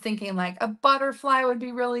 I was thinking like a butterfly would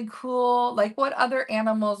be really cool. Like, what other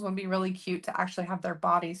animals would be really cute to actually have their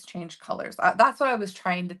bodies change colors? That's what I was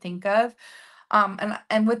trying to think of.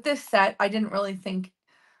 And with this set, I didn't really think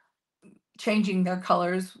changing their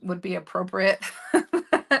colors would be appropriate.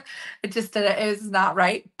 It just is not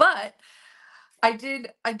right. But I do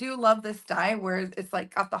love this die where it's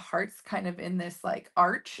like got the hearts kind of in this like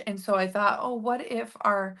arch. And so I thought, oh, what if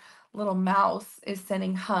our little mouse is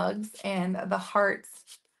sending hugs and the hearts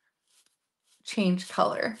change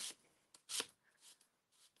color?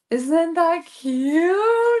 Isn't that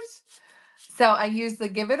cute? So I used the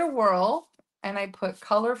Give It a Whirl and I put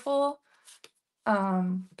colorful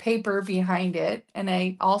paper behind it. And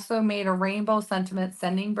I also made a rainbow sentiment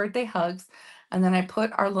sending birthday hugs. And then I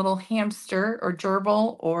put our little hamster or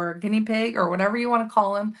gerbil or guinea pig or whatever you want to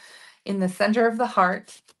call him in the center of the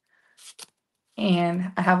heart.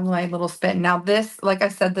 And I have my little spin. Now this, like I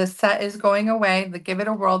said, this set is going away. The Give It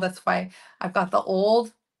a Whirl. That's why I've got the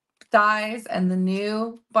old dies and the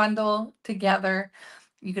new bundle together.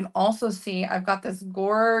 You can also see I've got this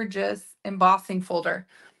gorgeous embossing folder.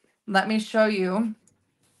 Let me show you.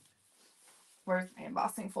 Where's my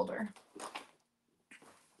embossing folder?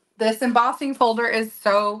 This embossing folder is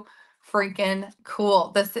so freaking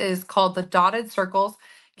cool. This is called the Dotted Circles.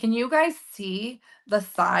 Can you guys see the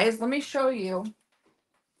size? Let me show you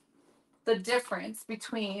the difference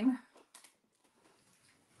between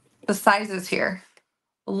the sizes here.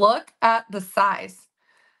 Look at the size.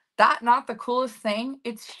 That not the coolest thing?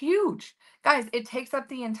 It's huge. Guys, it takes up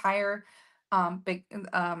the entire big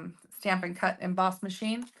Stamp and Cut emboss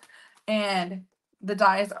machine. And the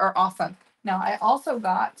dies are awesome. Now, I also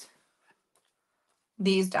got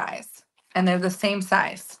these dies, and they're the same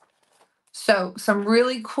size. So some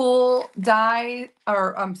really cool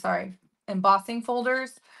embossing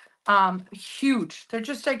folders. Huge. They're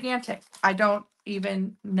just gigantic. I don't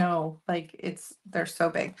even know. Like, they're so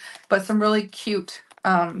big. But some really cute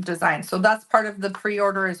designs. So that's part of the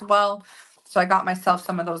pre-order as well. So I got myself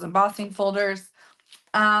some of those embossing folders.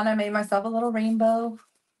 And I made myself a little rainbow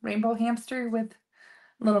hamster with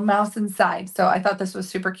a little mouse inside. So I thought this was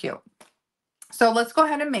super cute. So let's go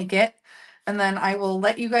ahead and make it. And then I will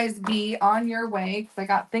let you guys be on your way because I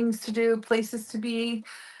got things to do, places to be.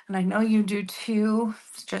 And I know you do too.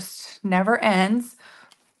 It just never ends.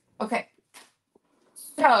 Okay.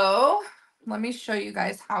 So let me show you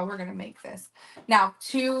guys how we're going to make this. Now,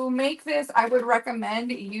 to make this, I would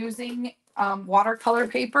recommend using watercolor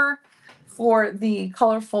paper for the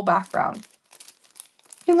colorful background.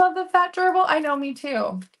 You love the fat gerbil? I know, me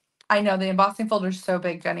too. I know the embossing folder is so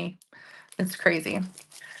big, Jenny. It's crazy.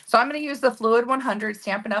 So I'm going to use the Fluid 100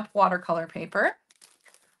 Stampin' Up! Watercolor paper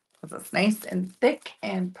because it's nice and thick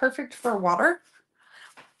and perfect for water.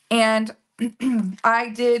 And I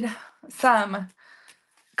did some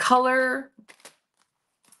color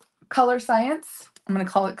science. I'm going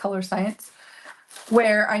to call it color science,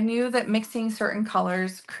 where I knew that mixing certain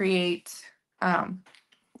colors um,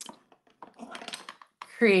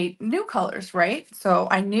 create new colors, right? So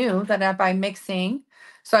I knew that by mixing,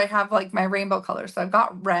 so I have like my rainbow colors. So I've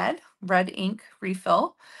got red ink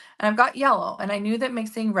refill, and I've got yellow, and I knew that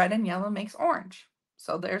mixing red and yellow makes orange.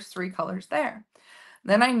 So there's 3 colors there.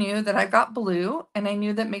 Then I knew that I've got blue, and I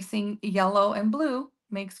knew that mixing yellow and blue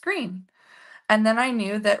makes green. And then I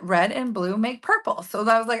knew that red and blue make purple. So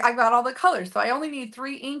that was like, I got all the colors. So I only need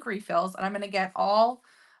 3 ink refills, and I'm going to get all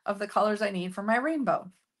of the colors I need for my rainbow.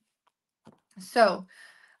 So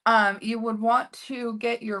you would want to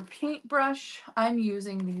get your paintbrush. I'm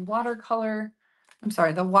using the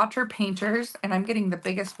the water painters, and I'm getting the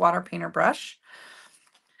biggest water painter brush.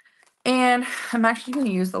 And I'm actually going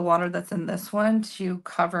to use the water that's in this one to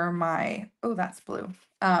cover my, oh, that's blue,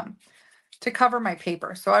 to cover my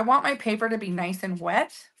paper. So I want my paper to be nice and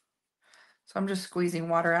wet. So I'm just squeezing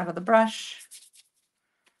water out of the brush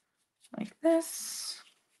like this.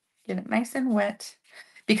 Get it nice and wet.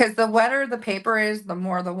 Because the wetter the paper is, the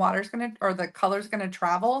more the water's going to, or the color's going to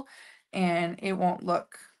travel, and it won't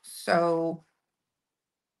look so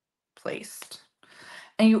placed.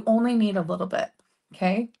 And you only need a little bit,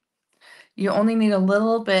 okay? You only need a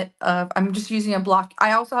little bit of, I'm just using a block.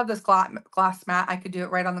 I also have this glass mat. I could do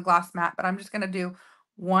it right on the glass mat, but I'm just going to do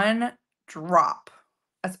 1 drop.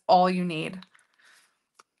 That's all you need.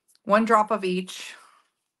 1 drop of each.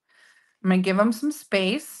 I'm going to give them some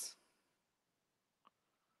space.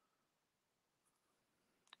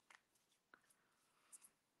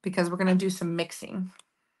 Because we're going to do some mixing.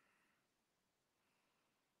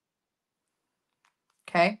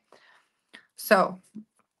 Okay. So,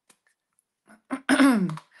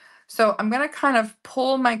 so I'm going to kind of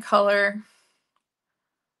pull my color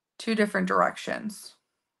 2 different directions.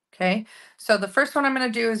 Okay. So the first one I'm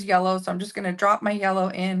going to do is yellow. So I'm just going to drop my yellow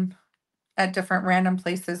in at different random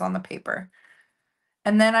places on the paper.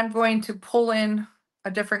 And then I'm going to pull in a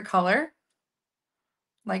different color,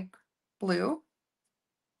 like blue,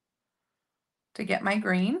 to get my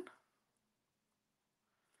green.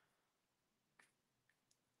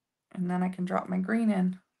 And then I can drop my green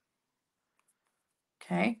in.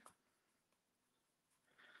 Okay.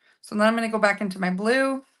 So then I'm going to go back into my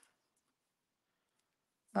blue.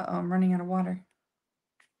 Uh-oh, I'm running out of water.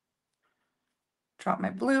 Drop my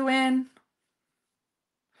blue in.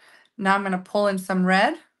 Now I'm going to pull in some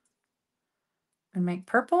red and make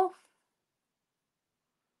purple.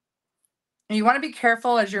 And you want to be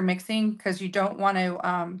careful as you're mixing because you don't want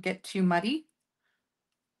to get too muddy.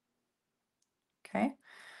 Okay.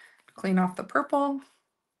 Clean off the purple.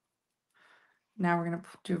 Now we're going to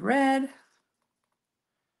do red.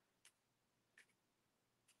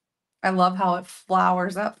 I love how it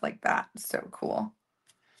flowers up like that. It's so cool.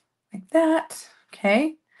 Like that.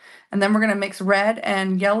 Okay. And then we're going to mix red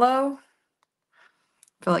and yellow.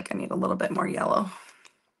 I feel like I need a little bit more yellow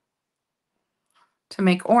to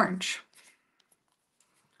make orange.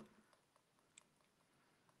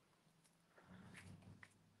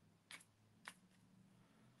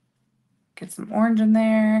 Get some orange in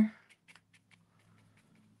there.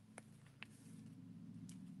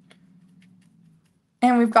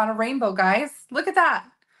 And we've got a rainbow, guys. Look at that.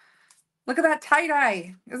 Look at that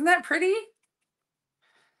tie-dye. Isn't that pretty?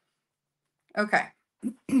 Okay.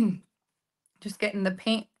 Just getting the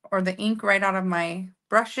paint or the ink right out of my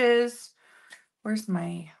brushes. Where's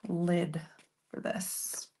my lid for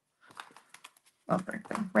this? Oh,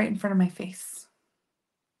 right in front of my face.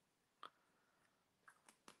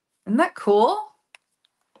 Isn't that cool?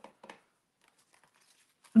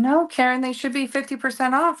 No, Karen, they should be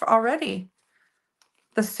 50% off already.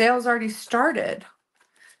 The sale's already started.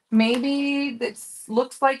 Maybe this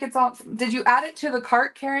looks like it's on. Did you add it to the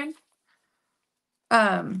cart, Karen?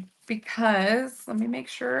 Because let me make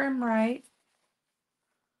sure I'm right.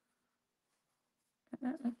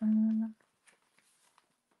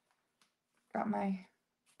 Got my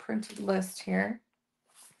printed list here.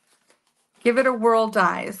 Give It a Whirl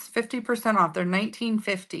dies, 50% off. They're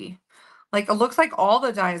 $19.50. Like, it looks like all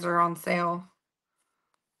the dies are on sale.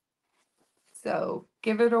 So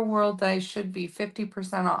Give It a Whirl dies should be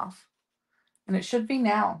 50% off. And it should be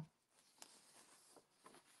now.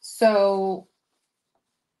 So,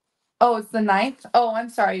 oh, it's the 9th? Oh, I'm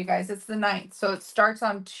sorry, you guys. It's the 9th. So it starts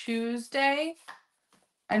on Tuesday.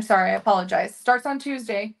 I'm sorry, I apologize. Starts on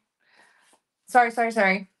Tuesday. Sorry.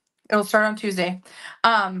 It'll start on Tuesday.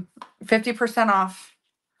 50% off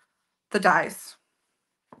the dies.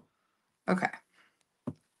 Okay.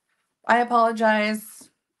 I apologize.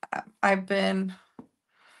 I've been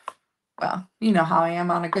Well, you know how I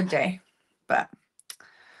am on a good day, but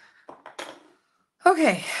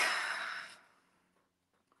okay.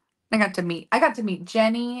 I got to meet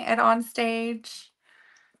Jenny at On Stage.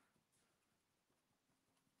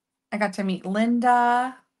 I got to meet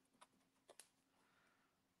Linda.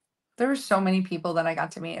 There were so many people that I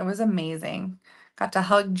got to meet. It was amazing. Got to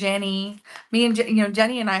hug Jenny. Me and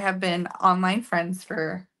Jenny and I have been online friends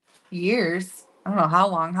for years. I don't know how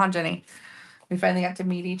long, huh, Jenny? We finally got to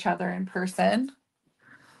meet each other in person.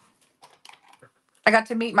 I got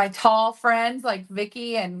to meet my tall friends like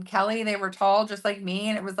Vicky and Kelly. They were tall just like me,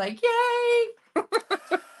 and it was like, yay!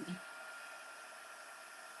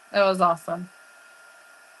 It was awesome.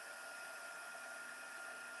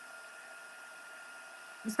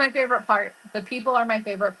 It's my favorite part. The people are my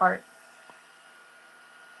favorite part.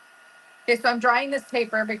 Okay, so I'm drying this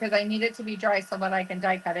paper because I need it to be dry so that I can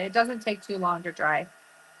die cut it. It doesn't take too long to dry.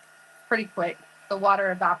 Pretty quick. The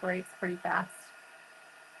water evaporates pretty fast.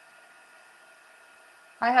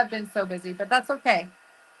 I have been so busy, but that's okay.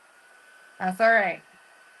 That's all right.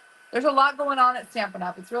 There's a lot going on at Stampin'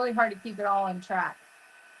 Up. It's really hard to keep it all on track.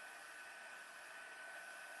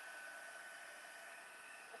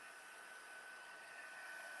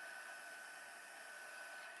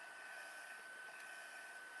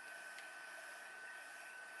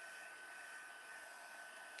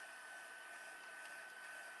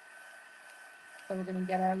 So we're going to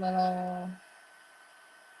get our little...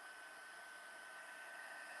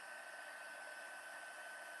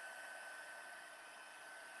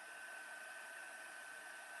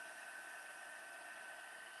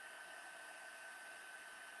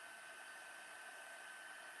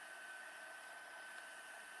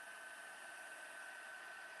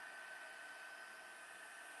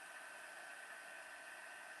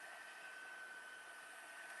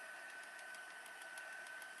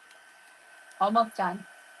 Almost done.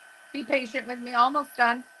 Be patient with me. Almost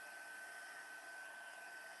done.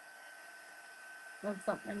 There's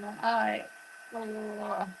something in my eye.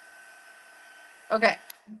 Okay.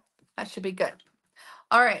 That should be good.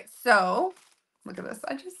 All right. So look at this.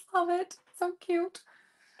 I just love it. So cute.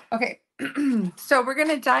 Okay. So we're going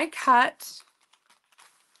to die cut.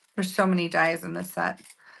 There's so many dies in this set.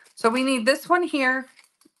 So we need this one here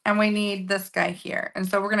and we need this guy here. And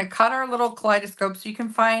so we're going to cut our little kaleidoscope so you can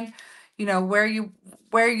find, where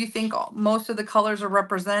you think most of the colors are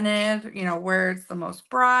represented, where it's the most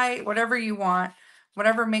bright, whatever you want,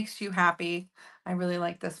 whatever makes you happy. I really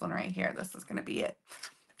like this one right here. This is going to be it.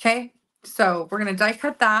 Okay. So we're going to die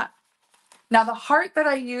cut that. Now the heart that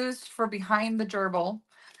I used for behind the gerbil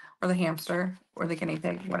or the hamster or the guinea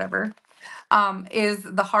pig, whatever, is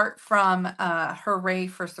the heart from Hooray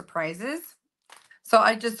for Surprises. So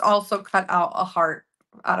I just also cut out a heart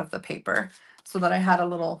out of the paper so that I had a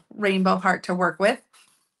little rainbow heart to work with.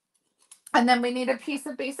 And then we need a piece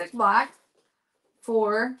of basic black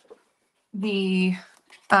for the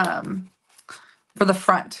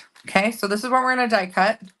front. Okay, so this is what we're going to die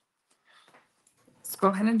cut. Let's go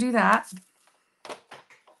ahead and do that. I'm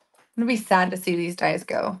going to be sad to see these dies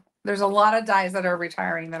go. There's a lot of dies that are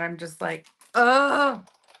retiring that I'm just like, oh,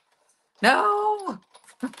 no.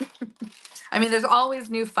 I mean, there's always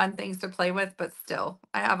new fun things to play with, but still,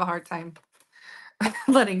 I have a hard time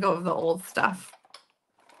letting go of the old stuff.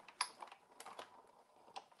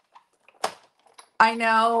 I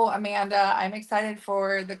know, Amanda, I'm excited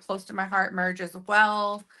for the Close to My Heart merge as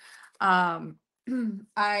well. I am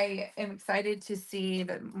excited to see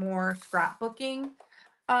the more scrapbooking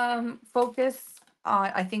focus.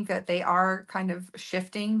 I think that they are kind of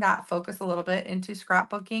shifting that focus a little bit into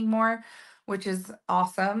scrapbooking more, which is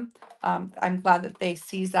awesome. I'm glad that they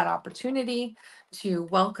seized that opportunity to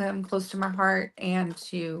welcome Close to My Heart and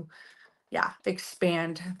to,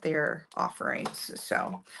 expand their offerings.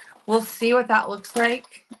 So we'll see what that looks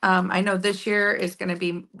like. I know this year is going to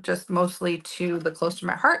be just mostly to the Close to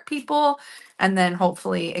My Heart people, and then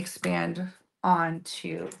hopefully expand on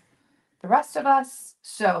to the rest of us.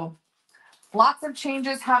 So lots of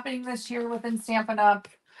changes happening this year within Stampin' Up.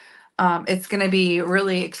 It's going to be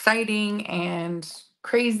really exciting and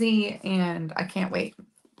crazy, and I can't wait.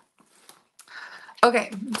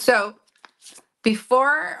 Okay, so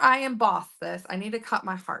before I emboss this, I need to cut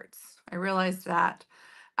my hearts. I realized that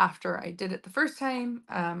after I did it the first time,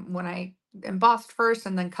 when I embossed first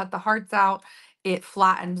and then cut the hearts out, it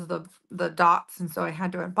flattened the dots, and so I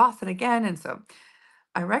had to emboss it again. And so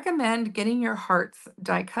I recommend getting your hearts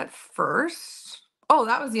die cut first. Oh,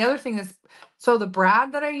 that was the other thing is, so the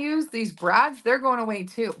brad that I use, these brads, they're going away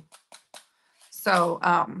too. So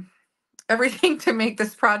everything to make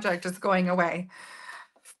this project is going away.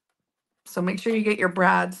 So make sure you get your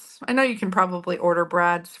brads. I know you can probably order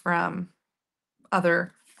brads from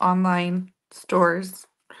other online stores.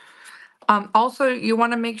 Also, you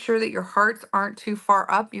want to make sure that your hearts aren't too far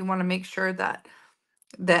up. You want to make sure that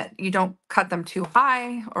you don't cut them too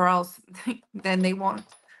high, or else then they won't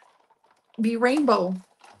be rainbow.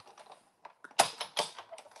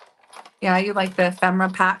 Yeah, you like the ephemera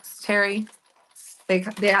packs, Terry?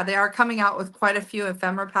 They are coming out with quite a few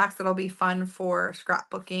ephemera packs that'll be fun for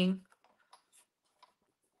scrapbooking.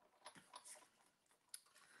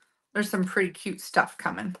 There's some pretty cute stuff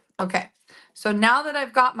coming. Okay, so now that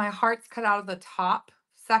I've got my hearts cut out of the top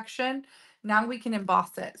section, now we can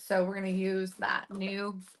emboss it. So we're going to use that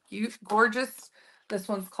new gorgeous, this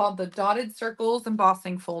one's called the Dotted Circles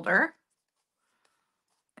Embossing Folder.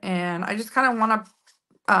 And I just kind of want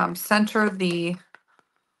to center the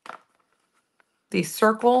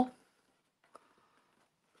circle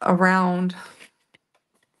around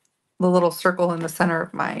the little circle in the center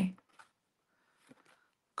of my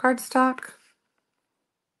cardstock.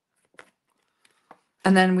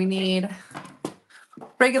 And then we need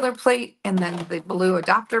regular plate and then the blue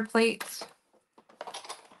adapter plate.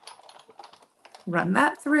 Run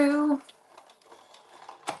that through.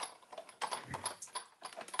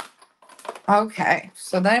 Okay,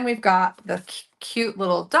 so then we've got the cute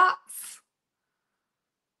little dots.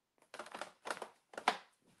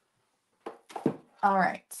 All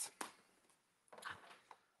right.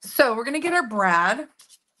 So we're going to get our brad.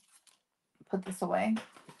 Put this away.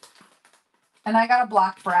 And I got a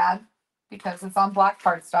black brad because it's on black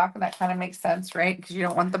cardstock, and that kind of makes sense, right? Because you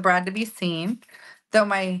don't want the brad to be seen. Though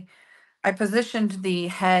I positioned the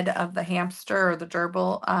head of the hamster or the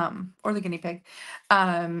gerbil, or the guinea pig,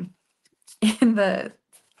 in the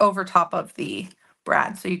over top of the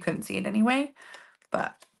brad, so you couldn't see it anyway.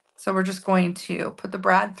 But so we're just going to put the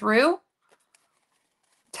brad through,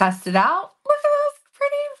 test it out. Look at those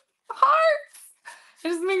pretty hearts. It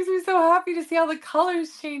just makes me so happy to see all the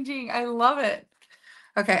colors changing. I love it.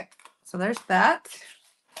 Okay, so there's that.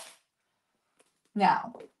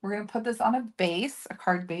 Now we're gonna put this on a base, a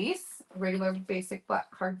card base, a regular basic black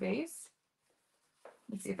card base.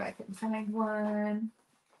 Let's see if I can find one.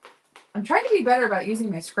 I'm trying to be better about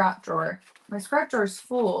using my scrap drawer. My scrap drawer is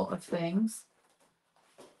full of things.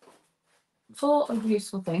 Full of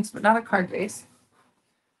useful things, but not a card base.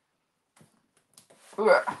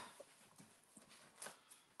 Ugh.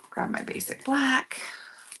 Grab my basic black.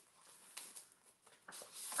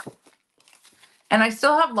 And I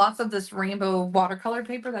still have lots of this rainbow watercolor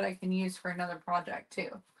paper that I can use for another project too.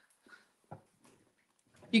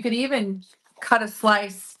 You could even cut a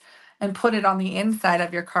slice and put it on the inside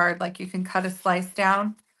of your card. Like you can cut a slice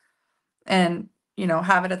down and, you know,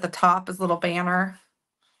 have it at the top as a little banner,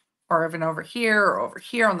 or even over here or over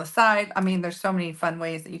here on the side. I mean, there's so many fun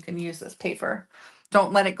ways that you can use this paper.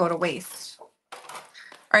 Don't let it go to waste.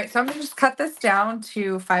 All right, so I'm gonna just cut this down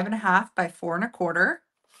to 5.5 by 4.25.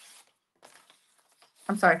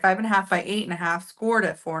 I'm sorry, 5.5 by 8.5, scored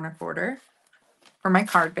at 4.25 for my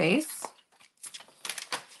card base.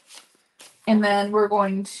 And then we're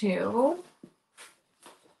going to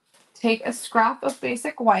take a scrap of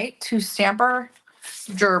basic white to stamp our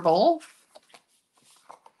gerbil.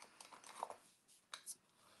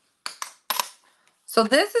 So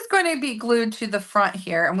this is going to be glued to the front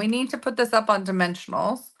here, and we need to put this up on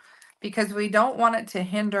dimensionals because we don't want it to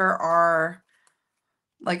hinder our,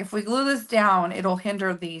 like if we glue this down, it'll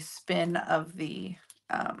hinder the spin of the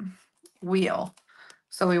wheel.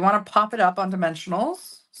 So we want to pop it up on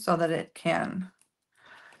dimensionals so that it can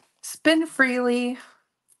spin freely.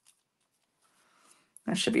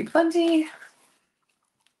 There should be plenty.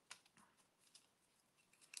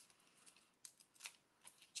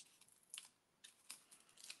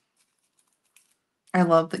 I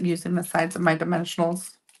love using the sides of my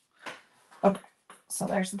dimensionals. Okay, so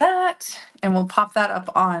there's that. And we'll pop that up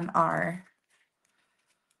on our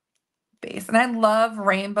base. And I love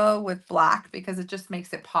rainbow with black because it just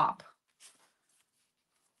makes it pop.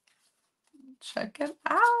 Check it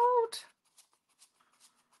out.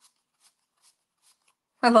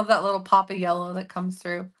 I love that little pop of yellow that comes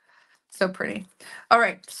through. So pretty. All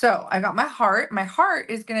right, so I got my heart. My heart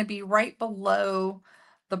is going to be right below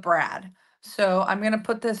the brad. So I'm going to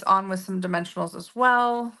put this on with some dimensionals as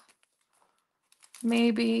well.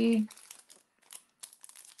 Maybe.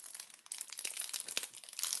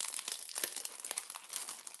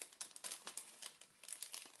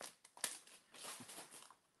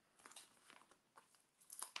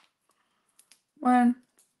 One,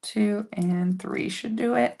 two, and three should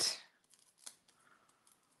do it.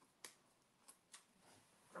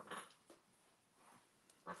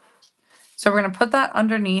 So we're going to put that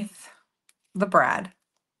underneath the brad.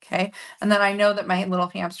 Okay. And then I know that my little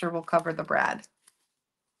hamster will cover the brad.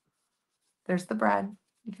 There's the brad.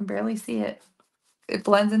 You can barely see it. It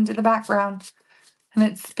blends into the background and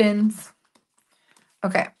it spins.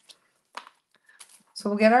 Okay. So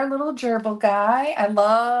we'll get our little gerbil guy. I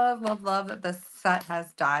love, love, love that this set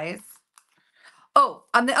has dies. Oh,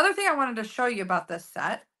 and the other thing I wanted to show you about this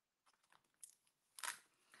set,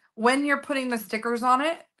 when you're putting the stickers on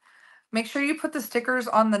it, make sure you put the stickers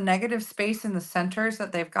on the negative space in the centers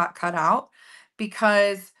that they've got cut out,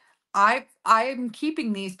 because I'm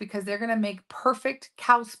keeping these because they're going to make perfect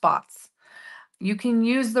cow spots. You can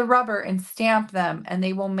use the rubber and stamp them and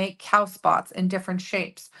they will make cow spots in different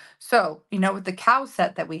shapes. So, you know, with the cow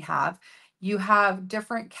set that we have, you have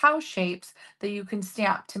different cow shapes that you can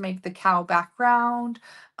stamp to make the cow background,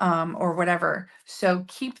 or whatever. So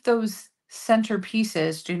keep those center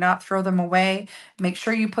pieces, do not throw them away. Make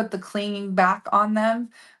sure you put the clinging back on them.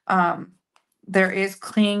 There is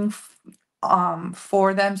clinging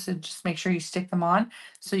for them, so just make sure you stick them on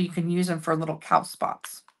so you can use them for little cow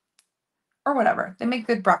spots or whatever. They make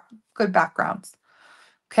good backgrounds.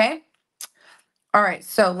 Okay. All right.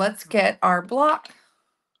 So let's get our block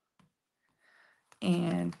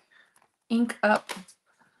and ink up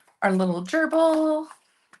our little gerbil.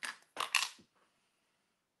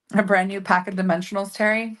 A brand new pack of dimensionals,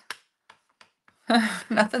 Terry.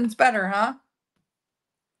 Nothing's better, huh?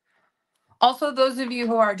 Also, those of you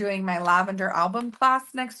who are doing my lavender album class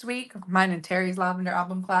next week, mine and Terry's lavender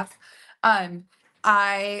album class,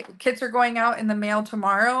 kits are going out in the mail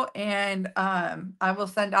tomorrow, and I will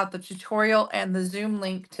send out the tutorial and the Zoom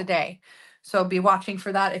link today. So be watching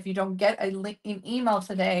for that. If you don't get an email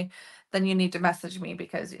today, then you need to message me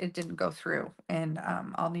because it didn't go through, and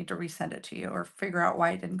I'll need to resend it to you or figure out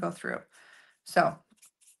why it didn't go through. So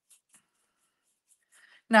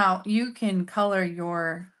now you can color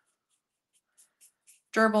your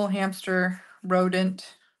gerbil, hamster,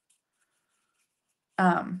 rodent,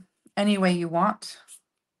 any way you want.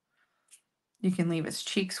 You can leave his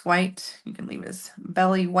cheeks white. You can leave his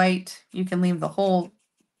belly white. You can leave the whole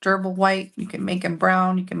gerbil white. You can make him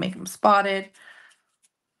brown. You can make him spotted.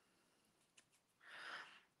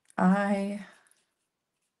 I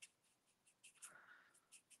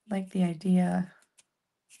like the idea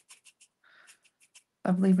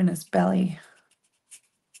of leaving his belly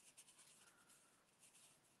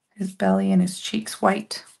and his cheeks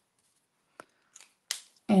white.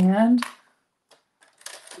 And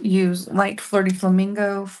use light Flirty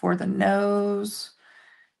Flamingo for the nose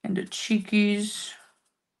and the cheekies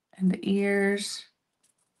and the ears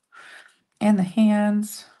and the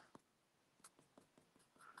hands.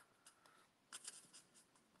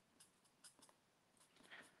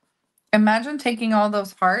 Imagine taking all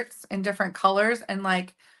those hearts in different colors and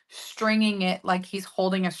like stringing it like he's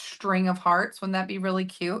holding a string of hearts. Wouldn't that be really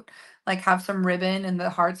cute? Like have some ribbon and the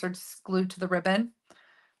hearts are just glued to the ribbon.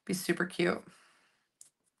 Be super cute.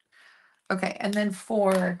 Okay, and then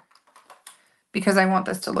because I want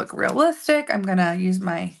this to look realistic, I'm gonna use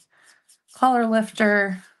my color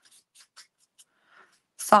lifter,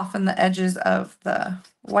 soften the edges of the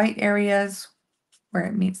white areas where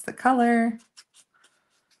it meets the color.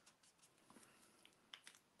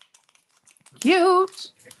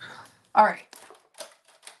 Cute. All right.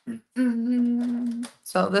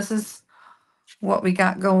 So this is what we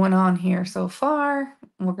got going on here so far.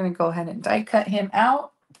 We're going to go ahead and die cut him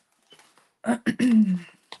out. I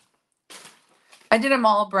did him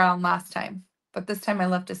all brown last time, but this time I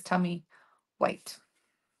left his tummy white.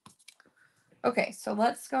 Okay, so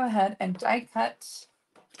let's go ahead and die cut.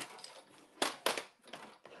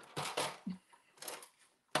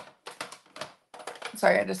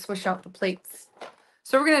 Sorry, I just swish out the plates.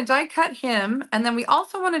 So we're going to die cut him, and then we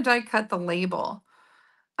also want to die cut the label.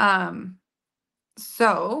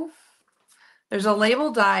 So there's a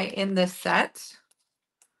label die in this set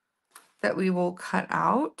that we will cut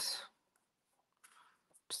out.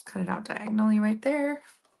 Just cut it out diagonally right there,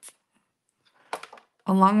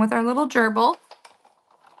 along with our little gerbil.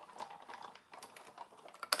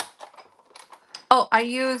 Oh,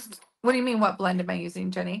 what do you mean, what blend am I using,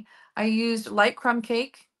 Jenny? I used light crumb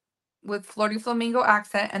cake with Flirty Flamingo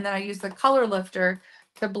accent, and then I used the color lifter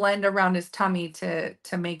to blend around his tummy to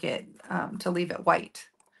make it, to leave it white.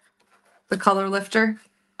 The color lifter.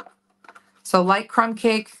 So light crumb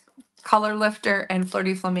cake, color lifter, and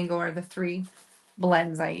Flirty Flamingo are the 3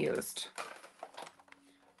 blends I used.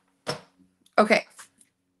 Okay.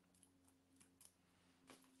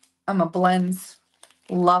 I'm a blends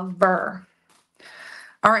lover.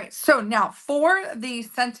 All right, so now for the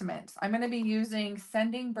sentiments, I'm going to be using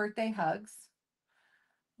Sending Birthday Hugs,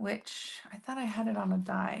 which I thought I had it on a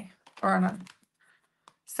die. or on a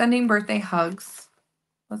sending birthday hugs.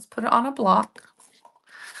 Let's put it on a block.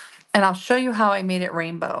 And I'll show you how I made it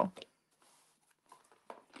rainbow.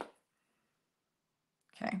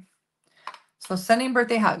 Okay. So sending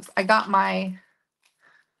birthday hugs. I got my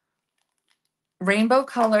rainbow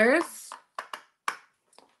colors.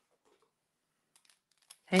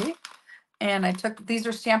 Okay. And I took, these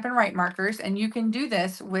are Stampin' Write markers, and you can do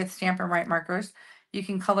this with Stampin' Write markers. You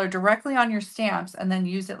can color directly on your stamps and then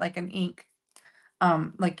use it like an ink,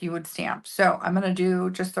 like you would stamp. So I'm going to do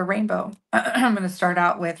just the rainbow. I'm going to start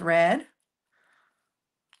out with red,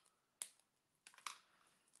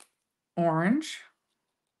 orange.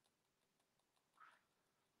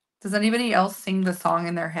 Does anybody else sing the song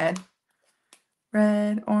in their head?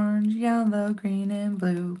 Red, orange, yellow, green, and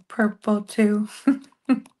blue, purple too.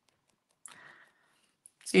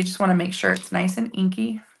 So you just want to make sure it's nice and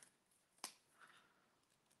inky.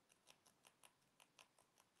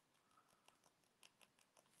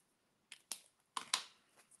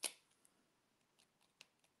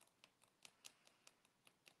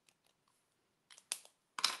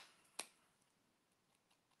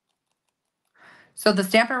 So the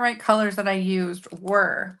Stampin' Write colors that I used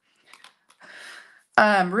were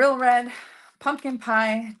Real Red, Pumpkin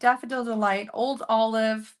Pie, Daffodil Delight, Old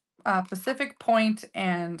Olive, Pacific Point,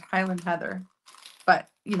 and Highland Heather. But,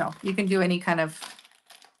 you know, you can do any kind of,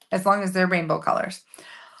 as long as they're rainbow colors.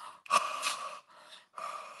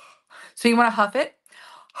 So you want to huff it.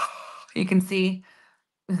 You can see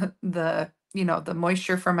the, you know, the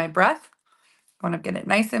moisture from my breath. I want to get it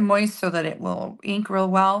nice and moist so that it will ink real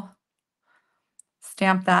well.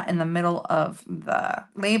 Stamp that in the middle of the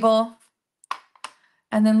label.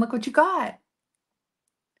 And then look what you got.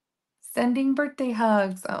 Sending birthday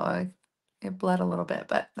hugs. Oh, it bled a little bit,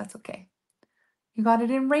 but that's okay. You got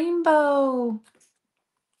it in rainbow.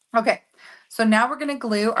 Okay, so now we're going to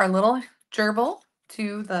glue our little gerbil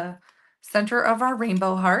to the center of our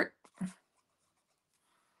rainbow heart. Look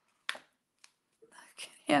at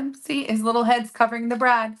him. See, his little head's covering the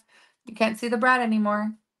brad. You can't see the brad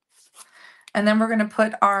anymore. And then we're going to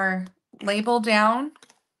put our label down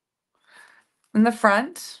in the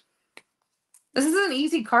front. This is an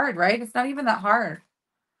easy card, right? It's not even that hard.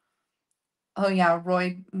 Oh yeah,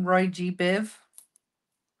 Roy G. Biv.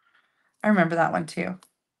 I remember that one too.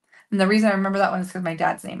 And the reason I remember that one is because my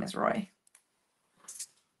dad's name is Roy.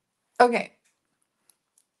 Okay.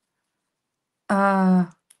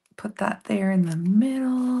 Put that there in the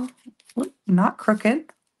middle. Oop, not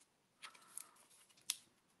crooked.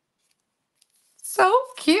 So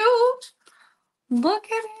cute. Look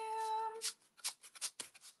at him.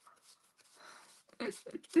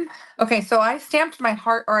 Okay, so I stamped my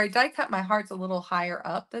heart, or I die cut my hearts a little higher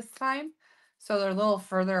up this time. So they're a little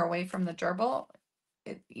further away from the gerbil.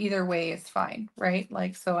 Either way is fine, right?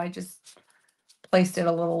 Like, so I just placed it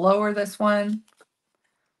a little lower, this one.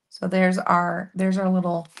 So there's our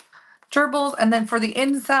little gerbils. And then for the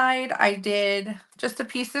inside, I did just a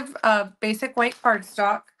piece of basic white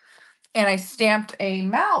cardstock, and I stamped a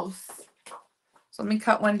mouse. So let me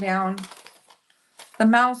cut one down. The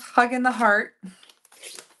mouse hugging the heart,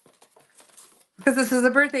 because this is a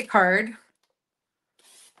birthday card.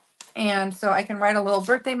 And so I can write a little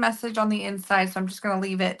birthday message on the inside. So I'm just going to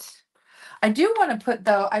leave it. I do want to put,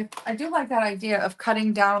 though, I do like that idea of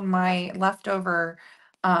cutting down my leftover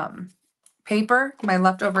paper, my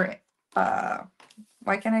leftover,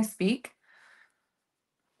 why can't I speak?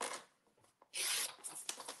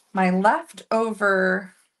 My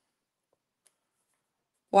leftover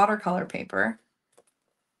watercolor paper.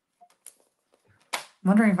 I'm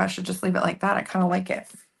wondering if I should just leave it like that. I kind of like it.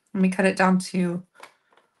 Let me cut it down to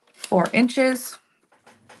 4 inches.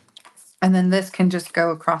 And then this can just go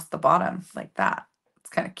across the bottom like that. It's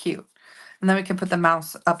kind of cute. And then we can put the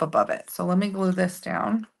mouse up above it. So let me glue this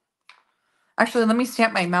down. Actually, let me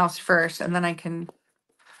stamp my mouse first, and then I can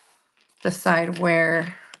decide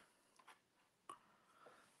where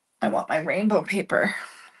I want my rainbow paper.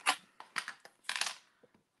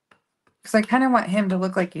 Because I kind of want him to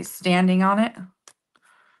look like he's standing on it.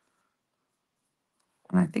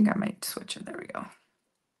 And I think I might switch it. There we go.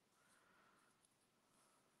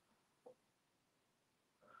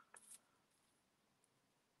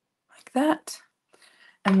 Like that.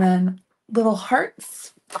 And then little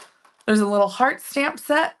hearts. There's a little heart stamp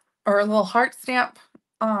set, or a little heart stamp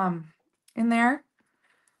in there.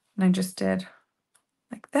 And I just did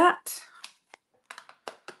like that.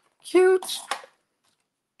 Cute.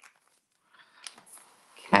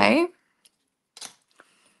 Okay.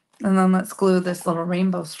 And then let's glue this little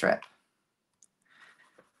rainbow strip.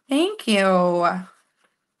 Thank you.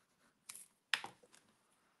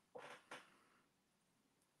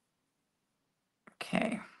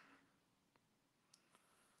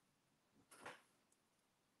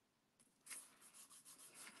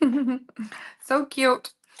 So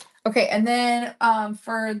cute. Okay, and then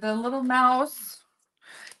for the little mouse,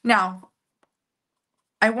 now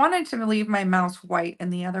I wanted to leave my mouse white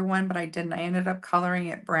in the other one, but I didn't. I ended up coloring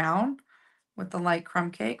it brown with the light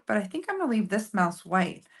crumb cake, but I think I'm gonna leave this mouse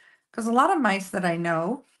white because a lot of mice that I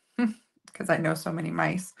know, because I know so many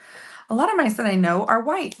mice, a lot of mice that I know are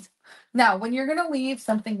white. Now, when you're gonna leave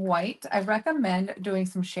something white, I recommend doing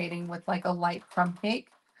some shading with like a light crumb cake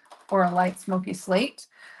or a light smoky slate,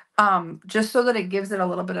 just so that it gives it a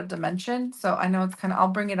little bit of dimension. So I know it's kind of, I'll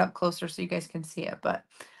bring it up closer so you guys can see it, but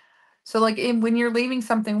so like when you're leaving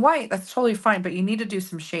something white, that's totally fine, but you need to do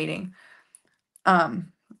some shading.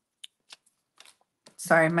 Um,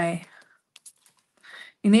 sorry,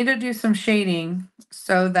 you need to do some shading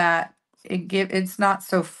so that it's not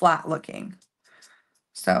so flat looking.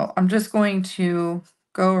 So I'm just going to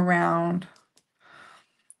go around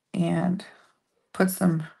and put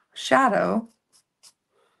some shadow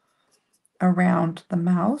around the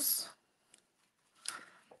mouse.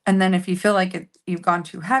 And then if you feel like you've gone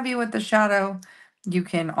too heavy with the shadow, you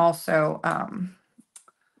can also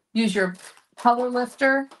use your color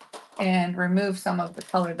lifter and remove some of the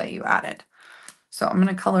color that you added. So I'm going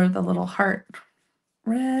to color the little heart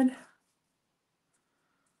red.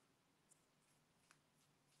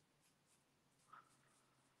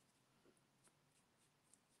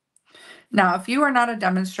 Now, if you are not a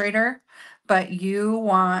demonstrator, but you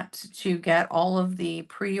want to get all of the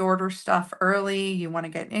pre-order stuff early, you want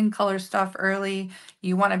to get in color stuff early,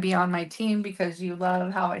 you want to be on my team because you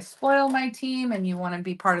love how I spoil my team and you want to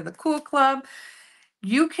be part of the cool club,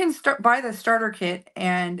 you can buy the starter kit,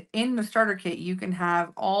 and in the starter kit you can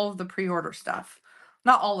have all of the pre-order stuff.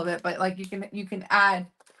 Not all of it, but like you can add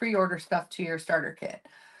pre-order stuff to your starter kit.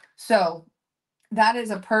 So that is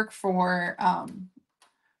a perk for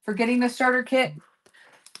getting the starter kit.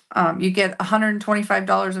 You get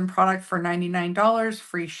 $125 in product for $99,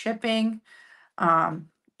 free shipping, and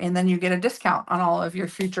then you get a discount on all of your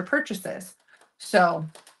future purchases. So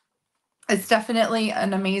it's definitely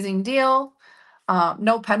an amazing deal.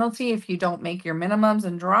 No penalty if you don't make your minimums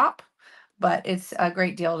and drop, but it's a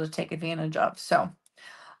great deal to take advantage of. So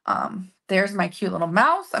there's my cute little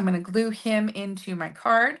mouse. I'm going to glue him into my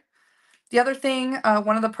card. The other thing,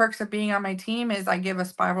 one of the perks of being on my team is I give a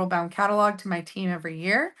spiral bound catalog to my team every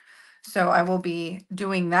year. So I will be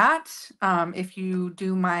doing that. If you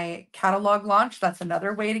do my catalog launch, that's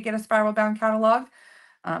another way to get a spiral bound catalog.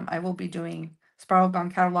 I will be doing spiral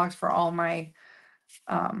bound catalogs for all my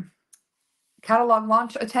catalog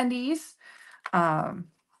launch attendees.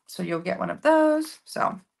 So you'll get one of those.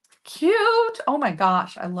 So cute. Oh my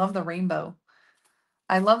gosh, I love the rainbow.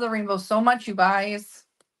 I love the rainbow so much, you guys.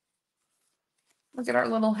 Look at our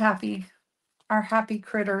little our happy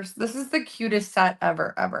critters. This is the cutest set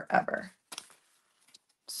ever, ever, ever.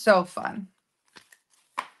 So fun.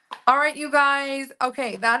 All right, you guys.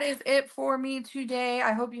 Okay, that is it for me today.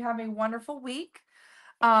 I hope you have a wonderful week.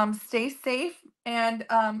 Stay safe, and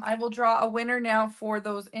I will draw a winner now for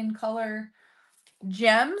those in color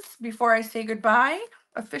gems before I say goodbye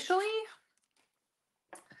officially.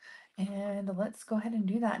 And let's go ahead and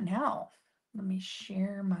do that now. Let me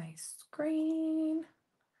share my screen.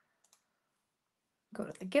 Go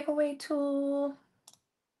to the giveaway tool.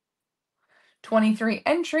 23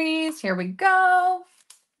 entries. Here we go.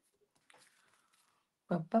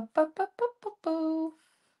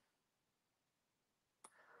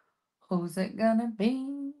 Who's it gonna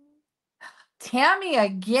be? Tammy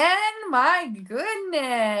again? My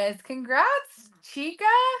goodness. Congrats, Chica.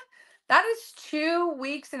 That is 2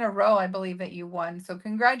 weeks in a row, I believe, that you won. So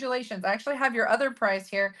congratulations. I actually have your other prize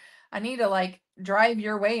here. I need to like drive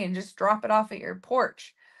your way and just drop it off at your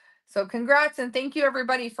porch. So congrats and thank you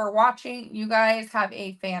everybody for watching. You guys have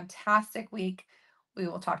a fantastic week. We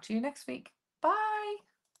will talk to you next week. Bye.